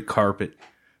just straight carpet.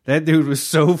 That dude was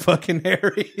so fucking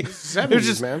hairy. It was 70s,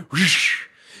 just, man.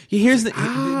 Here's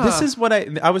this is what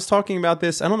I was talking about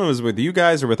this. I don't know if it was with you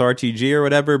guys or with RTG or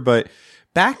whatever, but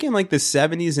back in like the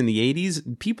 70s and the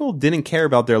 80s, people didn't care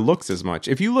about their looks as much.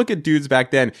 If you look at dudes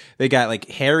back then, they got like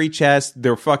hairy chest.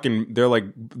 They'll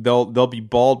be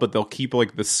bald, but they'll keep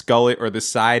like the skullet or the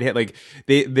side head. Like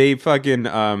they fucking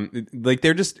like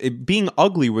they're just being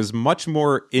ugly was much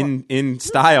more in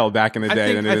style back in the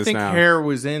day than it is I think now. hair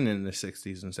was in the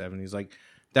 60s and 70s. Like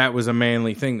that was a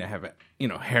manly thing to have,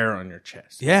 hair on your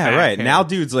chest. Yeah, Back right. hair. Now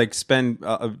dudes like spend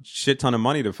a shit ton of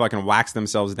money to fucking wax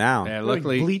themselves down. Yeah, Like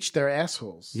luckily, bleach their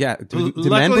assholes. Yeah, do men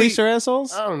Luckily- bleach their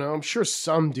assholes? I don't know. I'm sure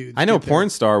some dudes. I know get there. porn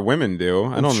star women do.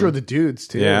 I I'm don't sure know. the dudes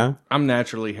too. Yeah. I'm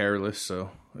naturally hairless, so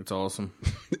it's awesome.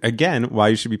 Again, why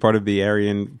you should be part of the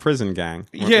Aryan prison gang.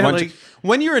 Yeah, Once- like-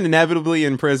 when you're inevitably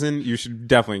in prison, you should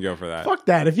definitely go for that. Fuck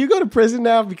that. If you go to prison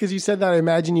now because you said that, I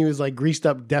imagine you as like greased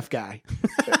up deaf guy.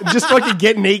 Just fucking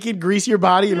get naked, grease your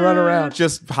body, and run around.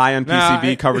 Just high on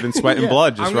PCB, covered in sweat and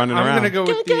blood, just running I'm around. gonna go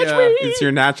with the It's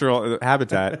your natural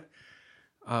habitat.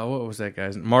 what was that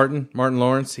guy's Martin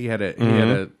Lawrence. He had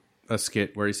a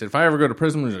skit where he said, if I ever go to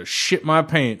prison, I'm gonna shit my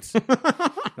pants.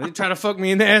 They try to fuck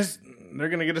me in the ass, they're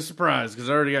gonna get a surprise because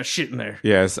I already got shit in there.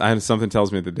 Yes, something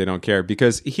tells me that they don't care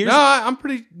because No, I'm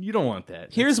pretty. You don't want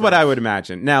that. here's what I would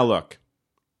imagine. Now, look.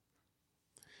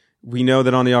 We know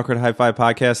that on the Awkward High Five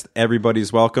podcast,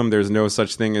 everybody's welcome. There's no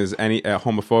such thing as any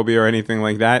homophobia or anything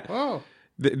like that. Oh,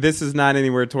 This is not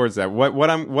anywhere towards that. What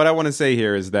I want to say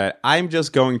here is that I'm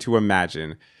just going to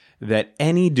imagine that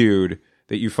any dude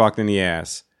that you fucked in the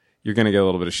ass, you're going to get a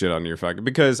little bit of shit on your fucking,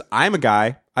 because I'm a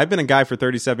guy. I've been a guy for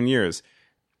 37 years.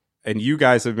 and you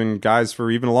guys have been guys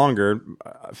for even longer.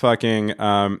 Fucking,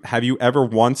 have you ever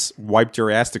once wiped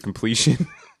your ass to completion?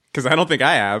 Because I don't think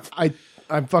I have.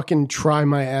 I fucking try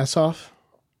my ass off.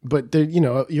 But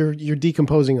you're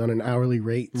decomposing on an hourly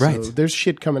rate, Right. so there's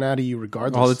shit coming out of you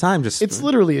regardless All the time. Just It's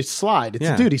literally a slide. It's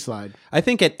Yeah. a duty slide. I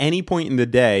think at any point in the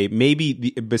day, maybe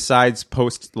besides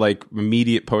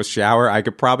immediate post shower, I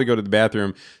could probably go to the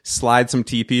bathroom, slide some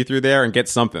TP through there, and get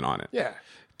something on it. Yeah,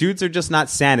 Dudes are just not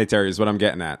sanitary, is what I'm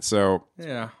getting at. So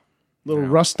Yeah. little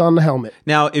rust on the helmet.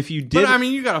 now, if you did, But I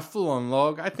mean, you got a full-on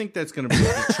log. I think that's going to be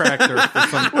a detractor for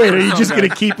some. Wait, are you some just guys.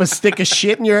 gonna keep a stick of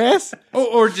shit in your ass?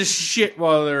 Or just shit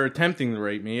while they're attempting to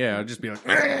rape me? Yeah, I'll just be like,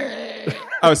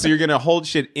 oh, so you're gonna hold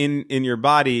shit in your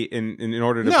body in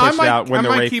order to push it out when the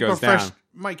rape goes down.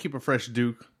 Might keep a fresh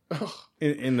Duke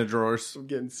in the drawers. I'm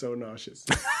getting so nauseous.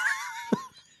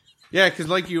 Yeah, because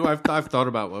like you, I've thought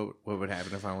about what would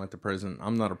happen if I went to prison.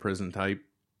 I'm not a prison type.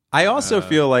 I also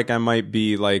feel like I might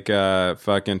be like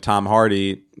fucking Tom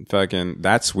Hardy, fucking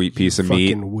that sweet piece of meat.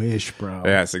 Fucking wish, bro.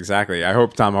 Yes, exactly. I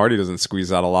hope Tom Hardy doesn't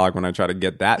squeeze out a log when I try to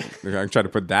get that. I try to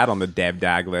put that on the dab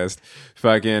dag list.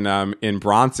 Fucking in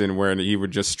Bronson, where he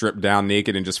would just strip down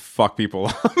naked and just fuck people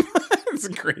up. It's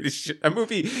the greatest shit. That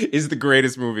movie is the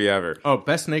greatest movie ever. Oh,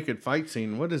 best naked fight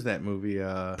scene. What is that movie?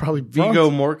 Probably Viggo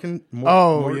Bronson.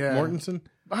 Mortensen. Yeah. Mortensen.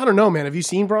 I don't know, man. Have you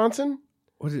seen Bronson?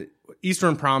 What is it?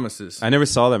 Eastern Promises. I never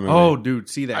saw that movie. Oh, dude,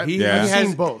 see that? He Yeah. I've has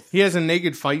seen both. He has a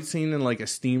naked fight scene in like a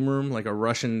steam room, like a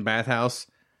Russian bathhouse.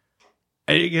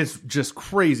 And it gets just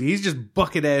crazy. He's just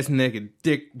bucket ass naked,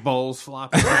 dick balls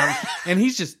flopping around, and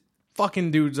he's just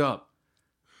fucking dudes up.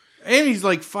 And he's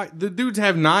like, the dudes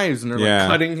have knives and they're Yeah. like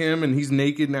cutting him, and he's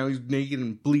naked now. He's naked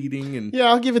and bleeding, and Yeah,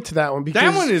 I'll give it to that one because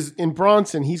That one is- in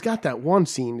Bronson. He's got that one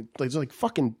scene. There's like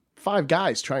fucking 5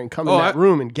 guys try and come Oh, in that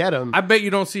room and get him. I bet you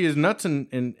don't see his nuts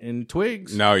in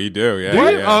Twigs. No, you do. Yeah.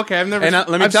 What? yeah. Oh, okay, I've never. And let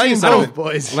me I've tell you seen something. both,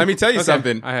 boys. Let me tell you Okay.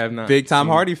 something. I have not Big Tom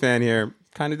seen- Hardy fan here.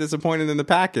 Kind of disappointed in the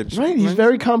package. Right? He's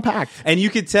very compact. And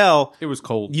you could tell. It was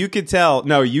cold. You could tell.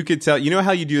 No, you could tell. You know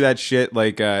how you do that shit,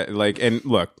 and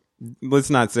look. Let's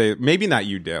not say maybe not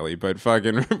you, Daly, but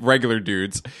fucking regular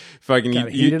dudes. Fucking Gotta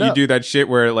heat it you up. do that shit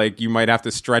where like you might have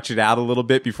to stretch it out a little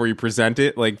bit before you present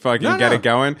it, like fucking No, get no. it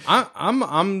going.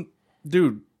 I'm,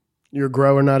 dude. You're a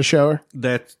grower, not a shower.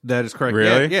 That is correct.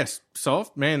 Really? Yeah, yes.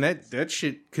 Soft man. That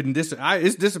shit couldn't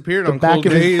it's disappeared on back cold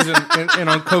of his- days and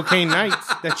on cocaine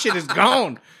nights. That shit is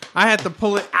gone. I had to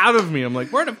pull it out of me. I'm like,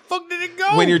 where the fuck did it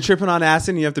go? When you're tripping on acid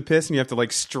and you have to piss and you have to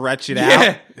like stretch it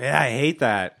Yeah. out. Yeah, I hate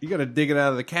that. you got to dig it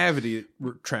out of the cavity it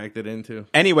retracted into.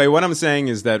 Anyway, what I'm saying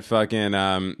is that fucking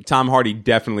Tom Hardy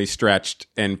definitely stretched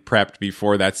and prepped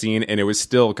before that scene, and it was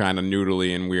still kind of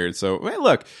noodly and weird. So, well,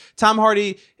 look, Tom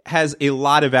Hardy has a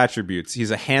lot of attributes.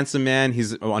 He's a handsome man.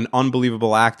 He's an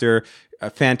unbelievable actor. A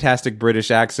fantastic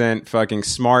British accent, fucking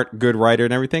smart, good writer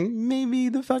and everything. Maybe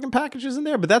the fucking package isn't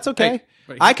there, but that's okay. Hey,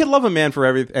 but I could love a man for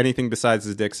anything besides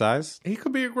his dick size. He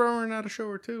could be a grower, not a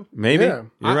shower too. Maybe. Yeah.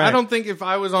 You're right. I don't think if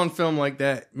I was on film like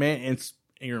that, man,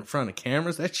 you're in front of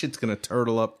cameras, that shit's gonna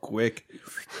turtle up quick.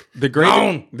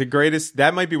 Gone. The greatest,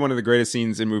 that might be one of the greatest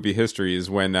scenes in movie history is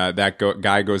when that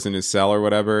guy goes in his cell or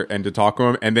whatever and to talk to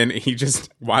him, and then he just,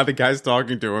 while the guy's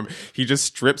talking to him, he just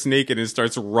strips naked and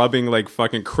starts rubbing like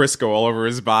fucking Crisco all over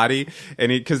his body, and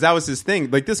because that was his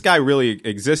thing. Like this guy really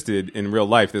existed in real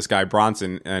life, this guy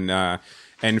Bronson,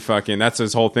 and fucking that's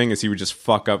his whole thing is he would just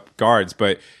fuck up guards,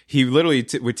 but he literally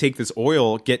would take this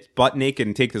oil, get butt naked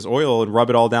and take this oil and rub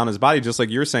it all down his body, just like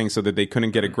you're saying, so that they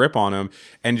couldn't get a grip on him.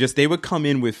 And just they would come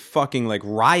in with fucking like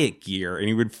riot gear and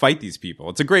he would fight these people.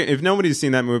 It's a great, if nobody's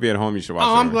seen that movie at home, you should watch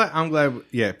it. I'm glad.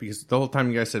 Yeah, because the whole time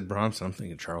you guys said Bronson, I'm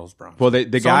thinking Charles Bronson. Well, the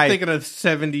So guy, I'm thinking of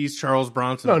 70s Charles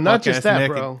Bronson. No, not just buck-ass that,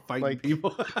 naked, bro. Fighting Like-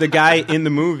 people. the guy in the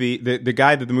movie, the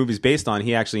guy that the movie's based on,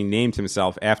 he actually named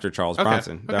himself after Charles Okay,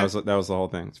 Bronson. okay. That was the whole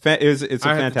thing. It's a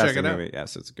I have to check fantastic it out. movie.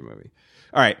 Yes, it's a good movie.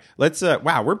 All right, let's.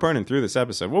 Wow, we're burning through this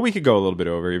episode. Well, we could go a little bit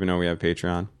over, even though we have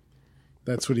Patreon.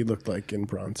 That's what he looked like in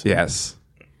Bronson. Yes,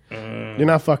 You're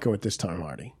not fucking with this Tom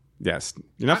Hardy. yes.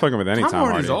 You're not fucking with any Tom Tom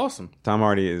Hardy's Hardy. awesome. Tom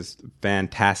Hardy is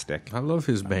fantastic. I love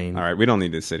his Bane. All right, we don't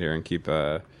need to sit here and keep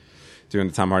doing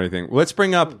the Tom Hardy thing. Let's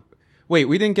bring up. Wait,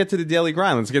 we didn't get to the Daily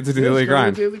Grind. Let's get to the Daily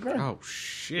Grind. Daily grind. Oh We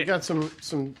shit! got some.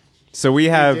 So we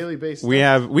have daily based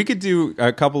we could do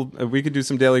a couple. We could do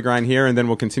some Daily Grind here, and then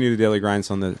we'll continue the Daily Grinds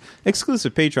on the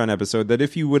exclusive Patreon episode. That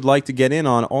if you would like to get in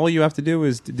on, all you have to do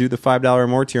is to do the $5 or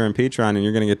more tier on Patreon, and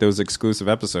you're going to get those exclusive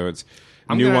episodes.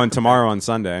 I'm New gonna one have to tomorrow on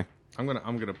Sunday. I'm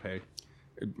gonna pay.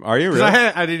 Are you Because really?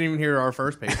 I didn't even hear our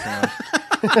first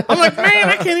Patreon. I'm like, man,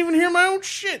 I can't even hear my own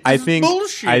shit. This I is think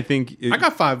bullshit. I think I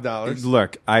got $5.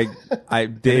 Look,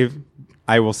 Dave,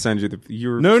 I will send you the.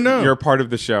 You're No. You're a part of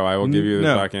the show. I will give you the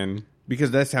No. fucking. Because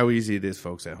that's how easy it is,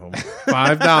 folks at home.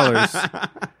 $5.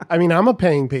 I mean, I'm a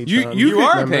paying Patreon. You You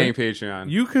are member. paying Patreon.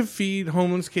 You could feed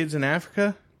homeless kids in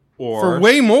Africa or for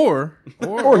way more.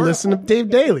 or listen to Dave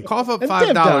Daly. Cough up And $5,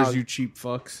 Dev Dog. you cheap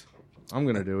fucks. I'm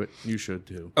gonna do it. You should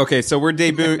too. Okay, so we're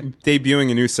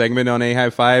debuting a new segment on A High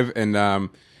Five, and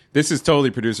this is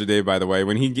totally producer Dave, by the way.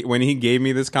 When he gave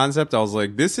me this concept, I was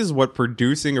like, "This is what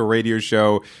producing a radio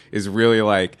show is really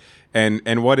like." And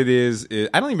what it is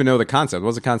I don't even know the concept.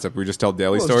 What's the concept? We just tell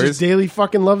daily Well, it's stories, just Daly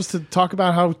fucking loves to talk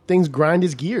about how things grind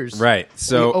his gears. right? He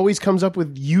So always comes up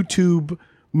with YouTube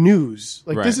news.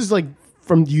 Like Right. this is like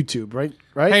from YouTube, right?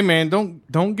 Right? Hey man,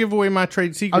 don't give away my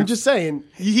trade secrets. I'm just saying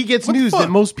he gets What the news fuck? that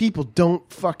most people don't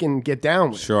fucking get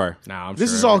down with. sure. Nah, I'm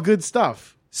This sure is all good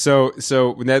stuff. So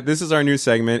this is our new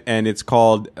segment, and it's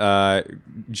called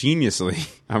Geniusly.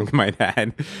 I might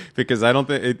add, because I don't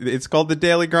think it's called the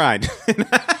Daily Grind.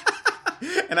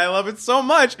 And I love it so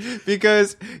much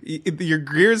because your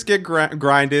gears get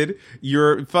grinded.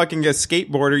 You're fucking a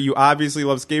skateboarder. You obviously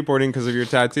love skateboarding because of your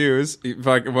tattoos.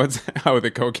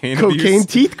 The cocaine Cocaine abuse.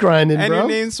 teeth grinding, And bro. your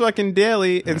name's fucking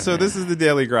Daily. And so this is the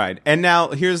Daily Grind. And now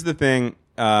here's the thing.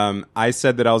 I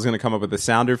said that I was going to come up with a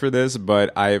sounder for this,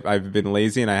 but I've been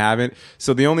lazy and I haven't.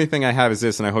 So the only thing I have is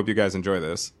this, and I hope you guys enjoy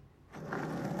this.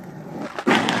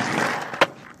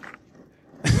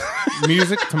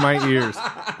 music to my ears.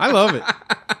 I love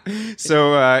it.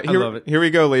 So love it. here we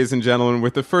go, ladies and gentlemen,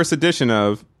 with the first edition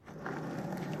of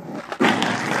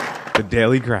the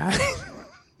Daily Grind.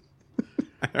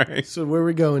 All right. So where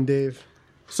we going, Dave?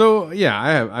 So yeah,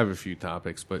 I have a few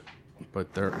topics, but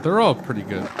they're all pretty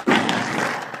good.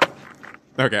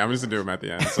 Okay, I'm just gonna do them at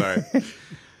the end. Sorry.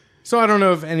 So I don't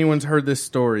know if anyone's heard this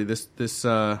story. This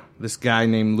guy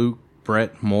named Luke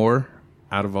Brett Moore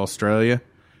out of Australia.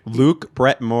 Luke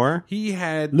Brett Moore. He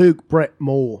had Luke Brett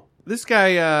Moore. this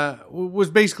guy was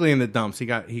basically in the dumps. He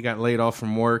got laid off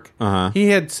from work. Uh-huh. He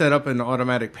had set up an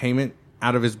automatic payment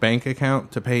out of his bank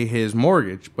account to pay his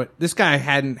mortgage, but this guy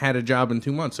hadn't had a job in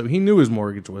 2 months, so he knew his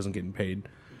mortgage wasn't getting paid.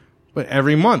 But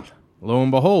every month, lo and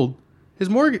behold, his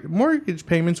mortgage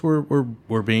payments were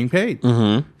being paid.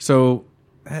 Mm-hmm. So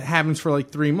that happens for like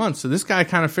 3 months. So this guy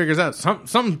kind of figures out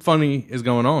something funny is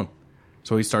going on.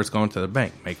 So he starts going to the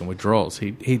bank, making withdrawals.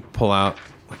 He'd pull out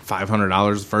like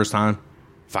 $500 the first time.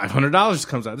 $500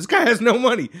 comes out. This guy has no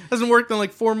money. Hasn't worked in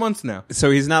like 4 months now.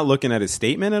 So he's not looking at his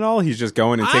statement at all. He's just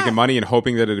going and taking money and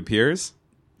hoping that it appears.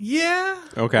 Yeah.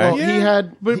 Okay. Well, Yeah, he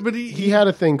had but he had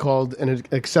a thing called an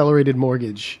accelerated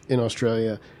mortgage in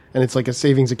Australia, and it's like a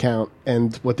savings account.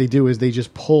 And what they do is they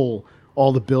just pull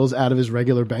all the bills out of his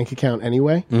regular bank account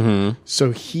anyway. Mm-hmm.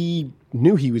 So he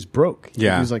knew he was broke.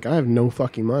 Yeah. He was like, I have no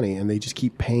fucking money, and they just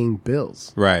keep paying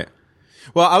bills. Right.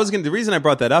 Well, the reason I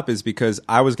brought that up is because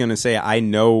I was going to say I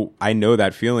know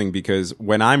that feeling, because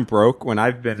when I'm broke, when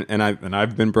I've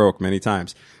been broke many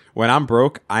times. When I'm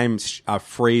broke, I'm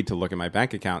afraid to look at my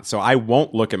bank account. So I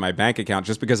won't look at my bank account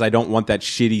just because I don't want that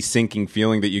shitty sinking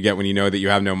feeling that you get when you know that you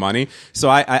have no money. So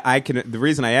I can, the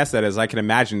reason I asked that is I can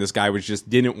imagine this guy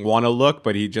didn't want to look,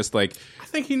 but he just like, I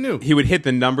think he knew. he would hit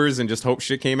the numbers and just hope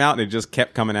shit came out, and it just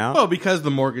kept coming out. Well, because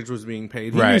the mortgage was being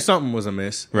paid, he Right. knew something was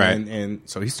amiss. Right. And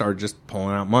so he started just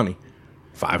pulling out money.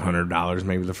 $500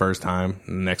 maybe the first time.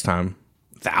 The next time,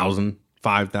 $1,000,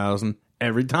 $5,000.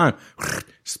 Every time.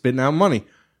 Spitting out money.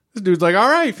 This dude's like, all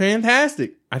right,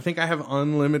 fantastic. I think I have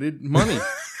unlimited money.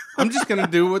 I'm just going to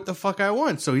do what the fuck I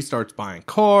want. So he starts buying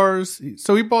cars.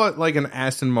 So he bought like an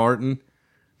Aston Martin.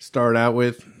 Start out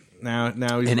with. Now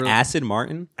he's An really- Aston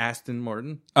Martin? Aston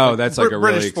Martin. Oh, that's like a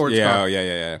British really sports yeah, car. oh,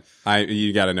 yeah.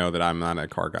 You got to know that I'm not a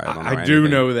car guy. I don't know I do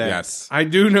anything. know that. Yes. I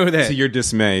do know that. To your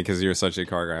dismay, because you're such a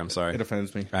car guy. I'm sorry. It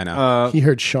offends me. I know. He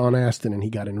heard Sean Astin, and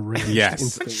he got enraged. Yes.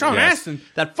 instantly. Sean Yes. Astin.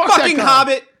 That fucking guy.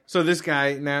 hobbit. So this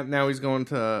guy now he's going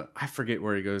to, I forget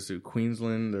where he goes to,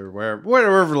 Queensland or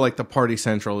wherever like the party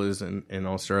central is in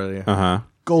Australia. Uh-huh.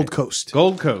 Gold Coast.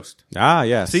 Gold Coast. Ah,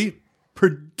 yes. See,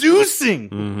 producing.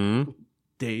 Mm-hmm.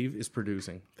 Dave is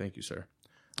producing. Thank you, sir.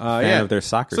 Fan of their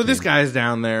soccer So this team. guy's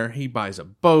down there. He buys a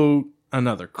boat,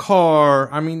 another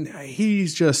car. I mean,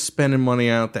 he's just spending money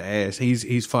out the ass.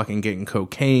 He's fucking getting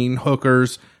cocaine,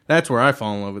 hookers. That's where I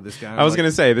fall in love with this guy. I was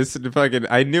gonna say this fucking.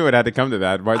 I knew it had to come to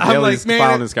that. But I'm Daly's like, man,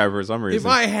 following this guy for some if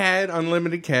reason. I had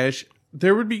unlimited cash,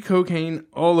 there would be cocaine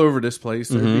all over this place.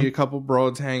 There'd be a couple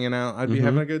broads hanging out. I'd be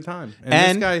having a good time.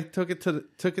 And this guy took it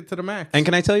to the max. And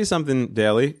can I tell you something,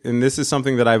 Daly? And this is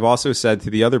something that I've also said to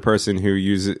the other person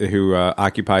who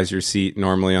occupies your seat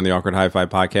normally on the Awkward High Five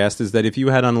podcast, is that if you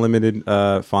had unlimited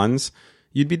funds,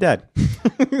 you'd be dead.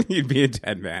 You'd be a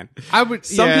dead man. I would.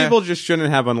 Some yeah. people just shouldn't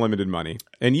have unlimited money,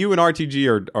 and you and RTG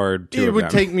are two It of would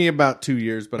them. take me about 2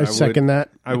 years, but I second that.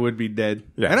 I would be dead.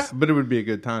 Yes. But it would be a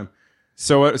good time.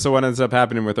 So what ends up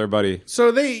happening with our buddy?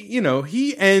 So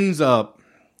he ends up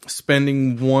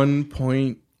spending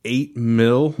 1.8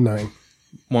 mil, 9.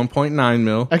 1.9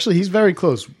 mil. Actually, he's very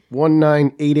close.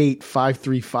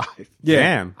 1988535. Yeah.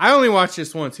 Damn. I only watched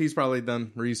this once. He's probably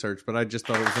done research, but I just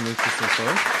thought it was an interesting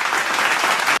story.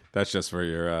 That's just for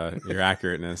your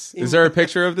accurateness. Is there a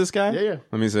picture of this guy? Yeah.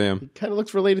 Let me see him. Kind of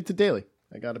looks related to Daly.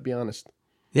 I got to be honest.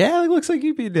 Yeah, it looks like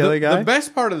you'd be a daily guy. The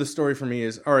best part of the story for me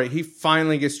is, all right, he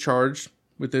finally gets charged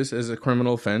with this as a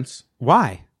criminal offense,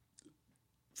 Why?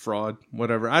 fraud,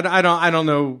 whatever. I don't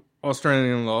know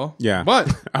Australian law. Yeah.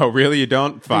 But Oh, really? You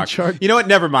don't? Fuck. charge- You know what?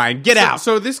 Never mind. Get out.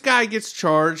 so this guy gets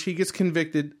charged. He gets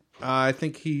convicted. I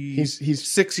think he's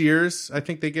 6 years. I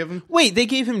think they give him. Wait, they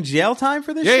gave him jail time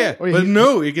for this Yeah, shit? yeah. Wait, But he-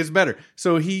 no, it gets better.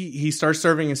 So he starts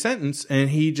serving a sentence, and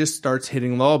he just starts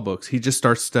hitting law books. He just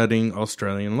starts studying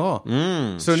Australian law. So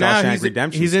now Shawshank he's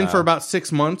Redemption in for style. about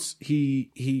 6 months.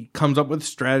 He comes up with a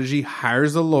strategy,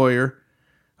 hires a lawyer.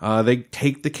 They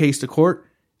take the case to court,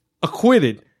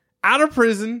 acquitted, out of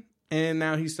prison, and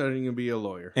now he's studying to be a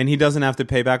lawyer. And he doesn't have to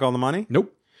pay back all the money?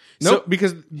 Nope. So- Nope,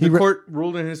 because the court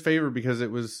ruled in his favor because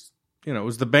it was it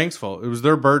was the bank's fault. It was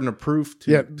their burden of proof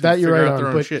to, Yeah, to that you're figure right out their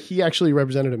on. own But shit. he actually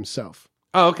represented himself.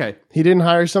 Oh, okay. He didn't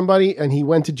hire somebody, and he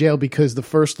went to jail because the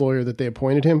first lawyer that they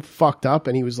appointed him fucked up,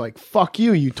 and he was like, "Fuck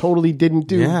you! You totally didn't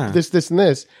do Yeah. this, this, and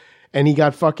this." And he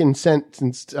got fucking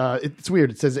sentenced. It's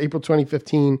weird. It says April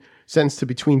 2015, sentenced to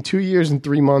between 2 years and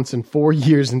 3 months and 4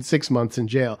 years and 6 months in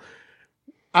jail.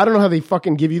 I don't know how they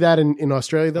fucking give you that in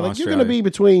Australia. They're like, you're going to be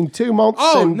between 2 months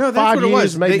Oh, and no, that's 5 what it years.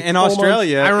 was. Maybe In 4 months.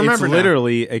 Australia, I remember it's now.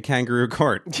 literally a kangaroo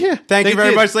court. Yeah. Thank They you very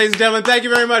did. much, ladies and gentlemen. Thank you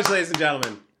very much, ladies and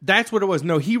gentlemen. That's what it was.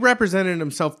 No, he represented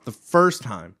himself the first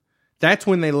time. That's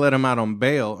when they let him out on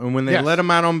bail. And when they Yes. let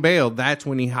him out on bail, that's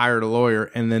when he hired a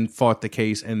lawyer and then fought the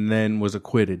case and then was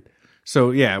acquitted.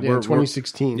 So, yeah. Yeah,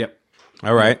 2016. Yep.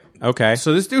 All right. Okay.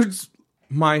 So this dude's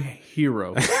my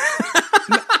hero.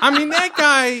 I mean, that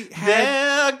guy had,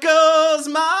 There goes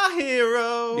my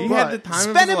hero. he had the time of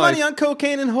Spending his life. money on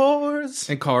cocaine and whores.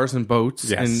 And cars and boats.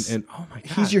 Yes. And oh my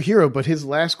God. He's your hero, but his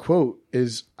last quote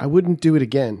is, "I wouldn't do it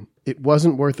again. It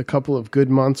wasn't worth a couple of good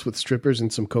months with strippers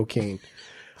and some cocaine."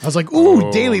 I was like, "Ooh,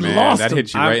 Oh, Daly man, lost that him."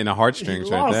 hit you right in the heartstrings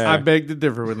He right lost. there. I beg to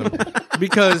differ with him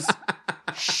because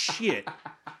shit,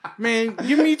 man,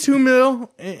 give me 2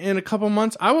 mil in a couple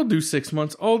months. I will do 6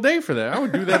 months all day for that. I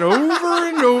would do that over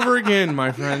and over again,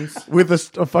 my friends. With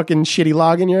a fucking shitty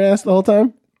log in your ass the whole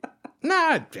time.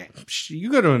 Nah, you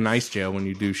go to a nice jail when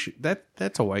you do shit.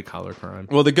 That's a white collar crime.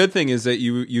 Well, the good thing is that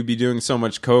you'd be doing so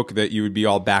much coke that you would be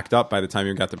all backed up by the time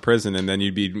you got to prison, and then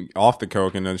you'd be off the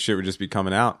coke, and then shit would just be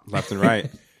coming out left and right.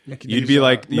 You'd be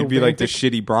like the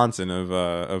shitty Bronson of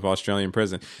Australian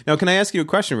prison. Now, can I ask you a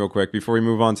question real quick before we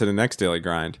move on to the next daily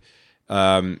grind?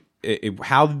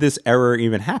 How did this error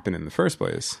even happen in the first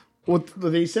place? Well,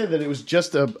 they said that it was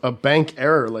just a bank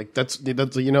error. Like that's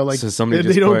like So somebody they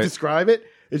just don't put- describe it.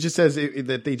 It just says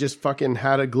that they just fucking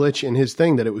had a glitch in his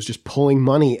thing, that it was just pulling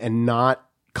money and not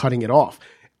cutting it off.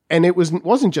 And it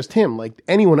wasn't just him. Like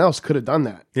anyone else could have done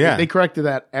that. Yeah. They corrected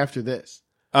that after this.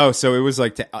 Oh, so it was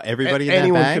like to everybody in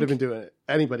Anyone that bank? could have been doing it.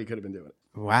 Anybody could have been doing it.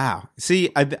 Wow. See,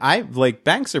 I like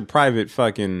banks are private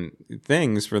fucking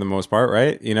things for the most part,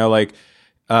 right? You know, like,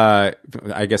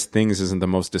 I guess things isn't the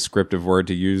most descriptive word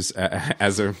to use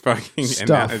as a fucking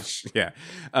Stuff. Yeah.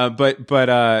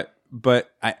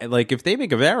 But I, like, if they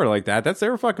make an error like that, that's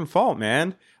their fucking fault,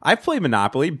 man. I've played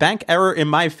Monopoly. Bank error in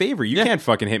my favor. You can't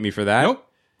fucking hit me for that. Nope.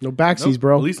 No backsies,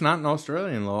 bro. At least not in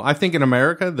Australian law. I think in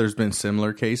America, there's been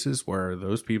similar cases where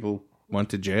those people went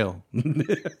to jail.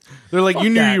 They're like, you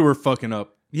knew you were fucking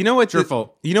up. You know what? It's your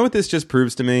fault. You know what this just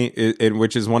proves to me,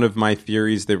 which is one of my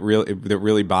theories that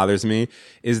really bothers me,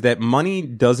 is that money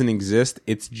doesn't exist.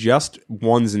 It's just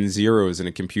ones and zeros in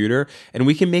a computer, and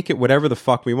we can make it whatever the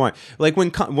fuck we want. Like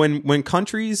when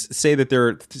countries say that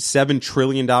they're $7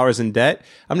 trillion in debt,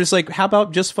 I'm just like, how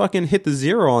about just fucking hit the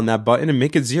zero on that button and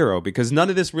make it zero? Because none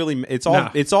of this really, it's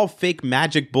all fake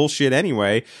magic bullshit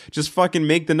anyway. Just fucking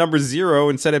make the number zero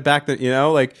and set it back to,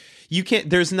 like. You can't.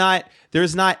 There's not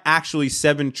actually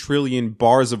 7 trillion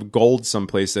bars of gold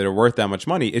someplace that are worth that much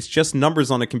money. It's just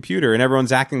numbers on a computer, and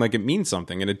everyone's acting like it means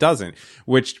something, and it doesn't.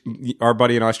 Which our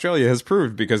buddy in Australia has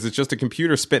proved, because it's just a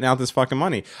computer spitting out this fucking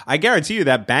money. I guarantee you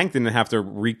that bank didn't have to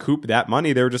recoup that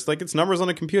money. They were just like, it's numbers on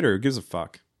a computer. Who gives a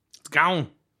fuck? It's gone.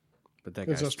 But that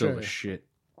It's guy's still Australia. the shit.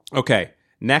 Okay,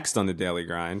 next on the daily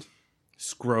grind.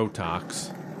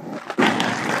 Scrotox.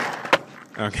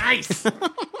 Okay. Nice.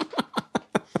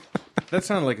 That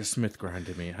sounded like a Smith grind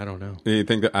to me. I don't know. You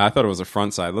think that? I thought it was a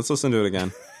front side. Let's listen to it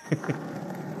again.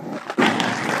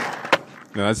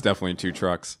 No, that's definitely 2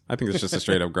 trucks. I think it's just a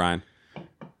straight up grind.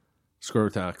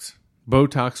 Scrotox.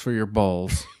 Botox for your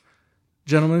balls.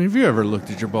 Gentlemen, have you ever looked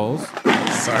at your balls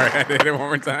Sorry, I did it one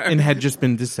more time. and had just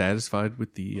been dissatisfied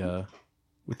with the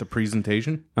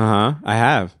presentation? I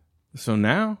have. So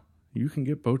now you can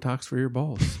get Botox for your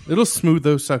balls. It'll smooth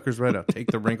those suckers right out.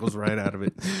 Take the wrinkles right out of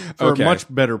it for Okay. a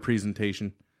much better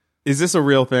presentation. Is this a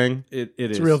real thing? It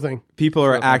It's is a real thing. People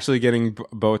are actually getting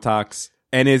Botox,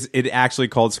 and is it actually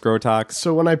called Scrotox?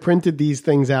 So when I printed these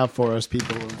things out for us,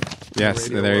 people. Yes,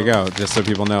 there you go. Just so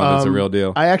people know, that's a real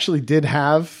deal. I actually did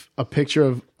have a picture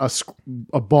of a set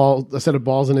of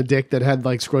balls and a dick that had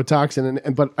like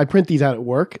Scrotox, but I print these out at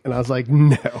work, and I was like,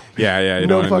 no, Yeah, you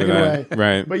no don't want to fucking do way, that.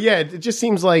 Right. But yeah, it just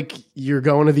seems like you're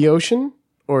going to the ocean,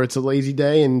 or it's a lazy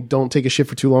day, and don't take a shit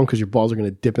for too long because your balls are going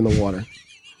to dip in the water.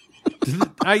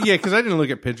 yeah, because I didn't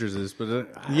look at pictures of this, but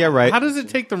Yeah, right. How does it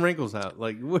take the wrinkles out?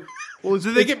 Like, well,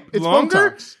 do they get it's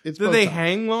longer? Botox. It's do they Botox.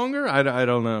 hang longer? I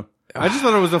don't know. I just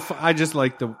thought it was I just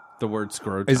like the word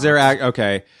Scrotox. Is there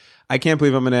okay? I can't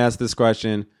believe I'm going to ask this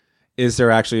question. Is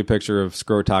there actually a picture of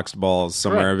Scrotox balls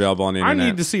somewhere Correct. available on the I internet?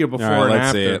 need to see it before All right, and let's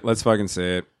after. see it. Let's fucking see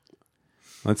it.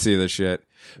 Let's see this shit.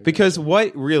 Because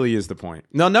what really is the point?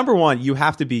 Now, number one, you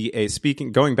have to be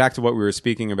going back to what we were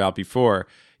speaking about before,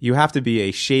 you have to be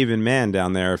a shaven man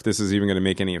down there if this is even going to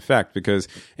make any effect. Because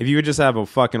if you would just have a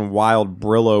fucking wild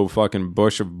Brillo fucking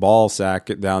bush of ball sack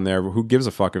down there, who gives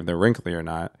a fuck if they're wrinkly or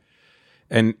not?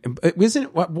 And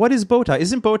what is Botox?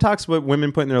 Isn't Botox what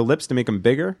women put in their lips to make them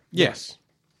bigger? Yes.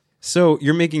 So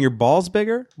you're making your balls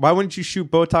bigger? Why wouldn't you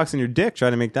shoot Botox in your dick? Try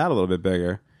to make that a little bit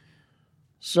bigger.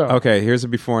 So Okay, here's a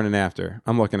before and an after.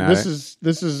 I'm looking at this it.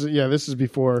 this is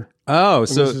before. Oh, And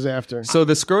so this is after. So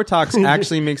the Scrotox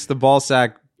actually makes the ball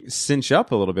sack cinch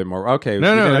up a little bit more. Okay, No,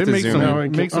 you're no, gonna have it to makes zoom them-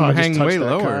 in. makes I them just hang touched way that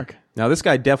lower. cock. Now this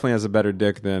guy definitely has a better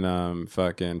dick than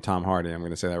fucking Tom Hardy. I'm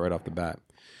going to say that right off the bat.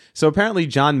 So apparently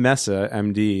John Mesa,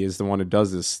 MD, is the one who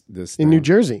does this In thing. New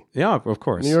Jersey. Yeah, of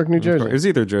course. New York, New Of course. Jersey. It was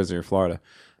either Jersey or Florida.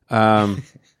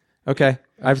 Okay,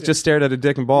 I've just stared at a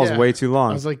dick and balls Yeah. way too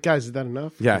long. I was like, guys, is that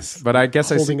enough? Yes, but I guess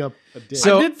Holding up a dick.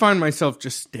 So- I did find myself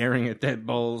just staring at that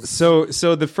balls. So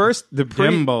the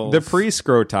Balls.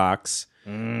 pre-Scrotox,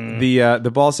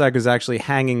 the ball sack is actually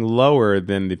hanging lower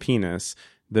than the penis.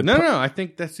 No, I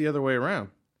think that's the other way around.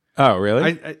 Oh,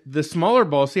 really? The smaller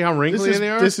balls, see how wrinkly they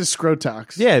are? This is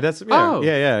Scrotox. Yeah, that's Oh.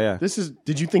 yeah. This is.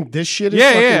 Did you think this shit is?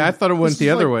 Yeah, fucking, yeah, I thought it went this the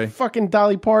is other like way. Fucking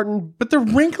Dolly Parton. But they're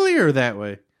wrinklier that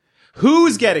way.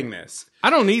 Who's getting this? I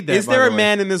don't need that. Is by there the a way.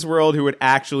 man in this world who would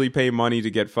actually pay money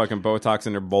to get fucking Botox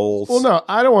in their bowls? Well, no,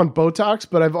 I don't want Botox,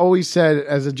 but I've always said,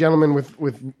 as a gentleman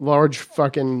with large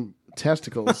fucking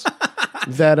testicles,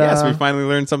 that Yes, we finally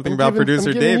learned something about producer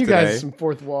I'm giving Dave you today. guys some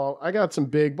fourth wall. I got some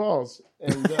big balls,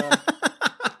 and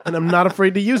and I'm not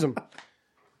afraid to use them.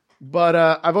 But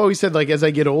I've always said, like, as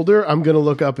I get older, I'm gonna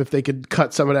look up if they could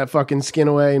cut some of that fucking skin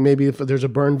away, and maybe if there's a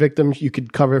burn victim, you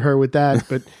could cover her with that.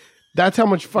 But that's how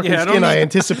much fucking Yeah, I don't skin I need-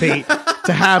 anticipate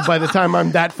to have by the time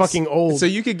I'm that fucking old. So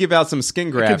you could give out some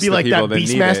skin grafts It could be to like people that that need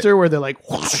Beastmaster it. where they're like,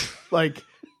 whoosh, like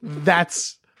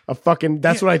that's a fucking.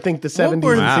 That's what I think the 70s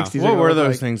were- and Wow. 60s. What are were gonna those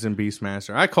look like. things in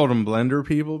Beastmaster? I called them blender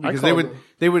people because called them-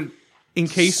 they would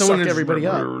encase Suck someone and everybody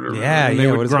up. Yeah, and they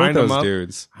yeah. would What is with grind them those up.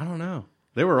 dudes? I don't know.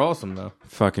 They were awesome though.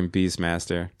 Fucking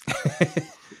Beastmaster.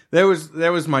 That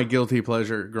was my guilty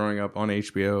pleasure growing up on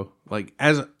HBO. Like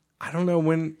I don't know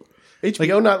when.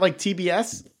 HBO, not like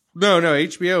TBS. No,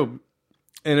 HBO,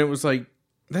 and it was like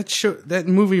that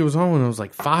movie was on when I was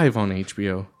like 5 on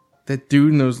HBO. That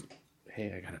dude knows.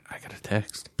 Hey, I got a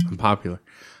text. I'm popular.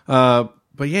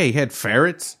 But yeah, he had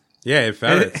ferrets. Yeah, it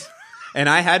ferrets. And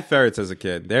I had ferrets as a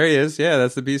kid. There he is. Yeah,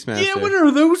 that's the Beastmaster. Yeah, what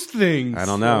are those things? I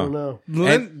don't I know. don't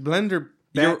know. Blender.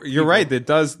 You're right. It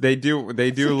does. They do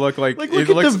look like. Like, it look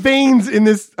at looks. the veins in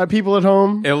this. People at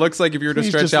home. It looks like if you were to Please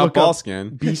stretch just out look ball up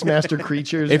skin. Beastmaster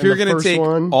creatures. If and you're the gonna first take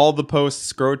one, all the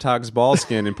post Scrotox ball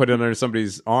skin and put it under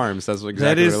somebody's arms, that's exactly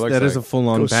That is what it looks that like. is a full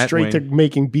on go bat straight wing. to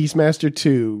making Beastmaster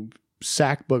 2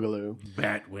 Sack Boogaloo.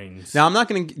 Bat wings. Now I'm not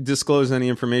going to disclose any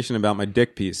information about my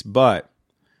dick piece, but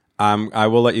I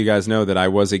will let you guys know that I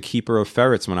was a keeper of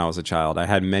ferrets when I was a child. I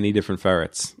had many different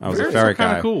ferrets. I was Ferrets a ferret are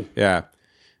kinda guy. cool. Yeah.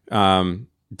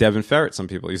 Devin Ferret, some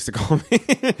people used to call me.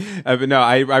 But no,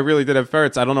 I really did have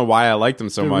ferrets. I don't know why I liked them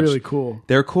so They're much. really cool.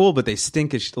 They're cool, but they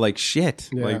stink like shit.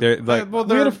 Yeah. Like they're like. well,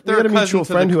 We had a mutual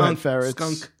friend who had ferrets.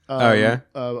 Skunk. Oh, yeah?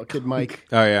 Kid Mike.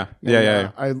 Oh yeah,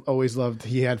 yeah. I always loved.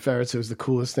 He had ferrets. It was the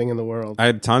coolest thing in the world. I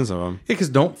had tons of them. Yeah, because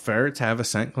don't ferrets have a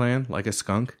scent gland like a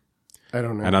skunk? I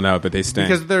don't know. I don't know, but they stink.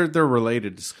 Because they're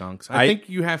related to skunks. I I- think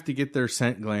you have to get their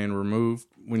scent gland removed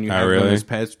when you Oh, have them really? as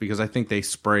pets because I think they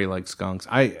spray like skunks.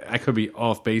 I could be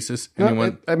off basis. No,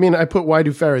 Anyone? I mean, I put why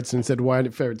do ferrets and said why do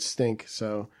ferrets stink?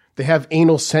 So they have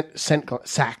anal scent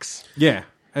sacs. Yeah.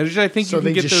 I think So you can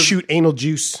they get just those, shoot anal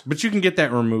juice. but you can get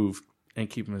that removed and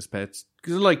keep them as pets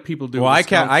because like people do. Well, with I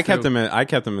kept skunks, too. them. I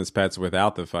kept them as pets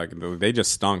without the fucking. They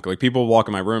just stunk. Like people would walk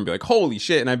in my room and be like, "Holy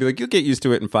shit!" And I'd be like, "You'll get used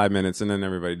to it in 5 minutes." And then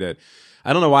everybody did.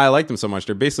 I don't know why I like them so much.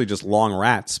 They're basically just long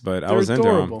rats, but I was into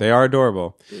adorable. them. They are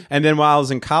adorable. And then while I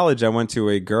was in college, I went to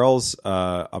a girl's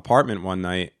apartment one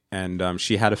night, and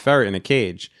she had a ferret in a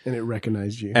cage. And it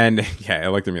recognized you. And yeah, it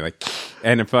looked at me like,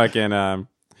 and fucking,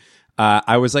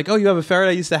 I was like, "Oh, you have a ferret?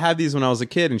 I used to have these when I was a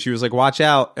kid." And she was like, "Watch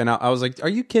out!" And I was like, "Are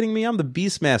you kidding me? I'm the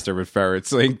Beastmaster with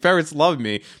ferrets. Like ferrets love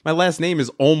me. My last name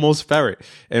is almost Ferret."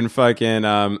 And fucking,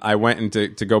 I went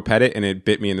in to go pet it, and it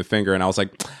bit me in the finger, and I was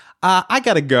like, "I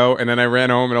gotta go." And then I ran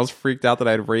home, and I was freaked out that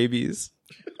I had rabies.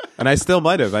 And I still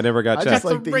might have. I never got I checked. just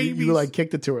like that rabies. you like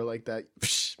kicked it to her like that.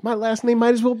 Psh, my last name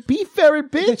might as well be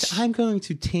Ferret, bitch. I'm going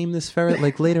to tame this ferret.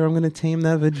 Like later, I'm going to tame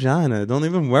that vagina. Don't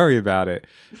even worry about it.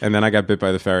 And then I got bit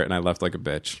by the ferret and I left like a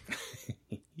bitch.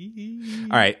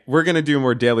 All right. We're going to do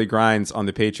more daily grinds on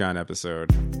the Patreon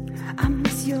episode. I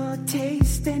miss your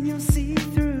taste and your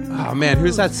see-through. Oh, man.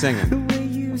 Who's that singing? The way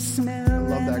you smell.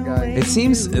 Love that guy. It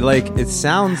seems like it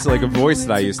sounds like a voice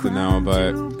that I used to know,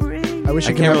 but I wish I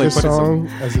I could can't have really this put it song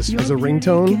as a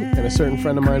ringtone, and a certain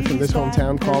friend of mine from this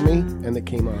hometown called me, and it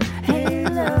came on. Hey,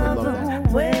 love that. lover,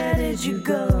 where did you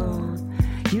go?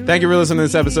 thank you for listening to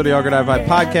this episode of the Awkward High Five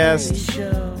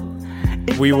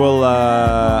podcast. We will,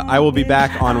 I will be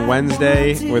back on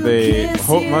Wednesday with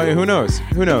who knows?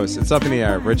 Who knows? It's up in the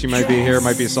air. Richie might be here.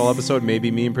 Might be a solo episode.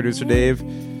 Maybe me and producer Dave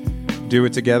do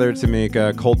it together to make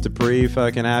Colt Dupree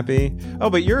fucking happy. Oh,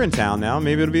 but you're in town now.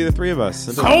 Maybe it'll be the three of us.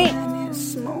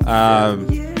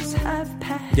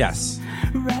 Yes.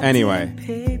 Anyway,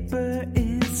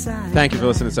 thank you for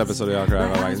listening to this episode of the Awkward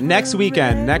High Five. Next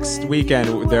weekend,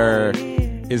 there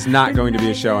is not going to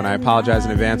be a show, and I apologize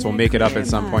in advance. We'll make it up at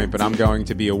some point, but I'm going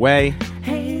to be away.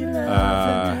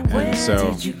 And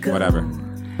so, whatever.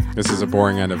 This is a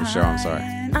boring end of a show. I'm sorry.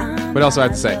 What else do I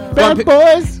have to say? Bad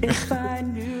boys.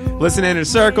 Listen in a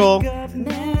circle.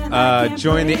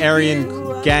 Join the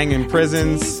Aryan gang in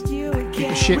prisons.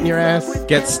 Shit in your ass.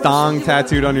 Get Stong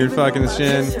tattooed on your fucking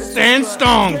shin. Stand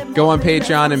strong. Go on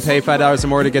Patreon and pay $5 or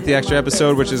more to get the extra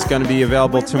episode, which is going to be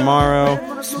available tomorrow.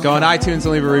 Go on iTunes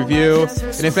and leave a review.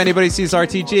 And if anybody sees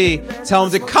RTG, tell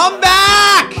them to come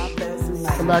back!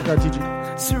 Come back,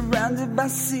 RTG. Surrounded by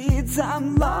seeds,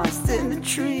 I'm lost in the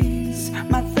trees.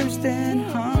 My thirst and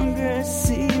hunger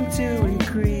seem to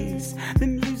increase. The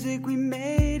music we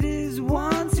made is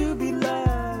one to be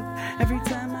loved. Every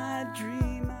time I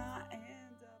dream, I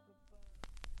end up.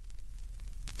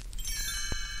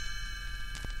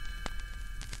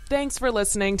 Thanks for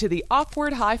listening to the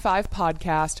Awkward High Five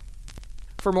podcast.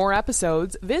 For more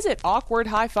episodes, visit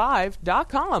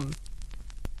awkwardhighfive.com.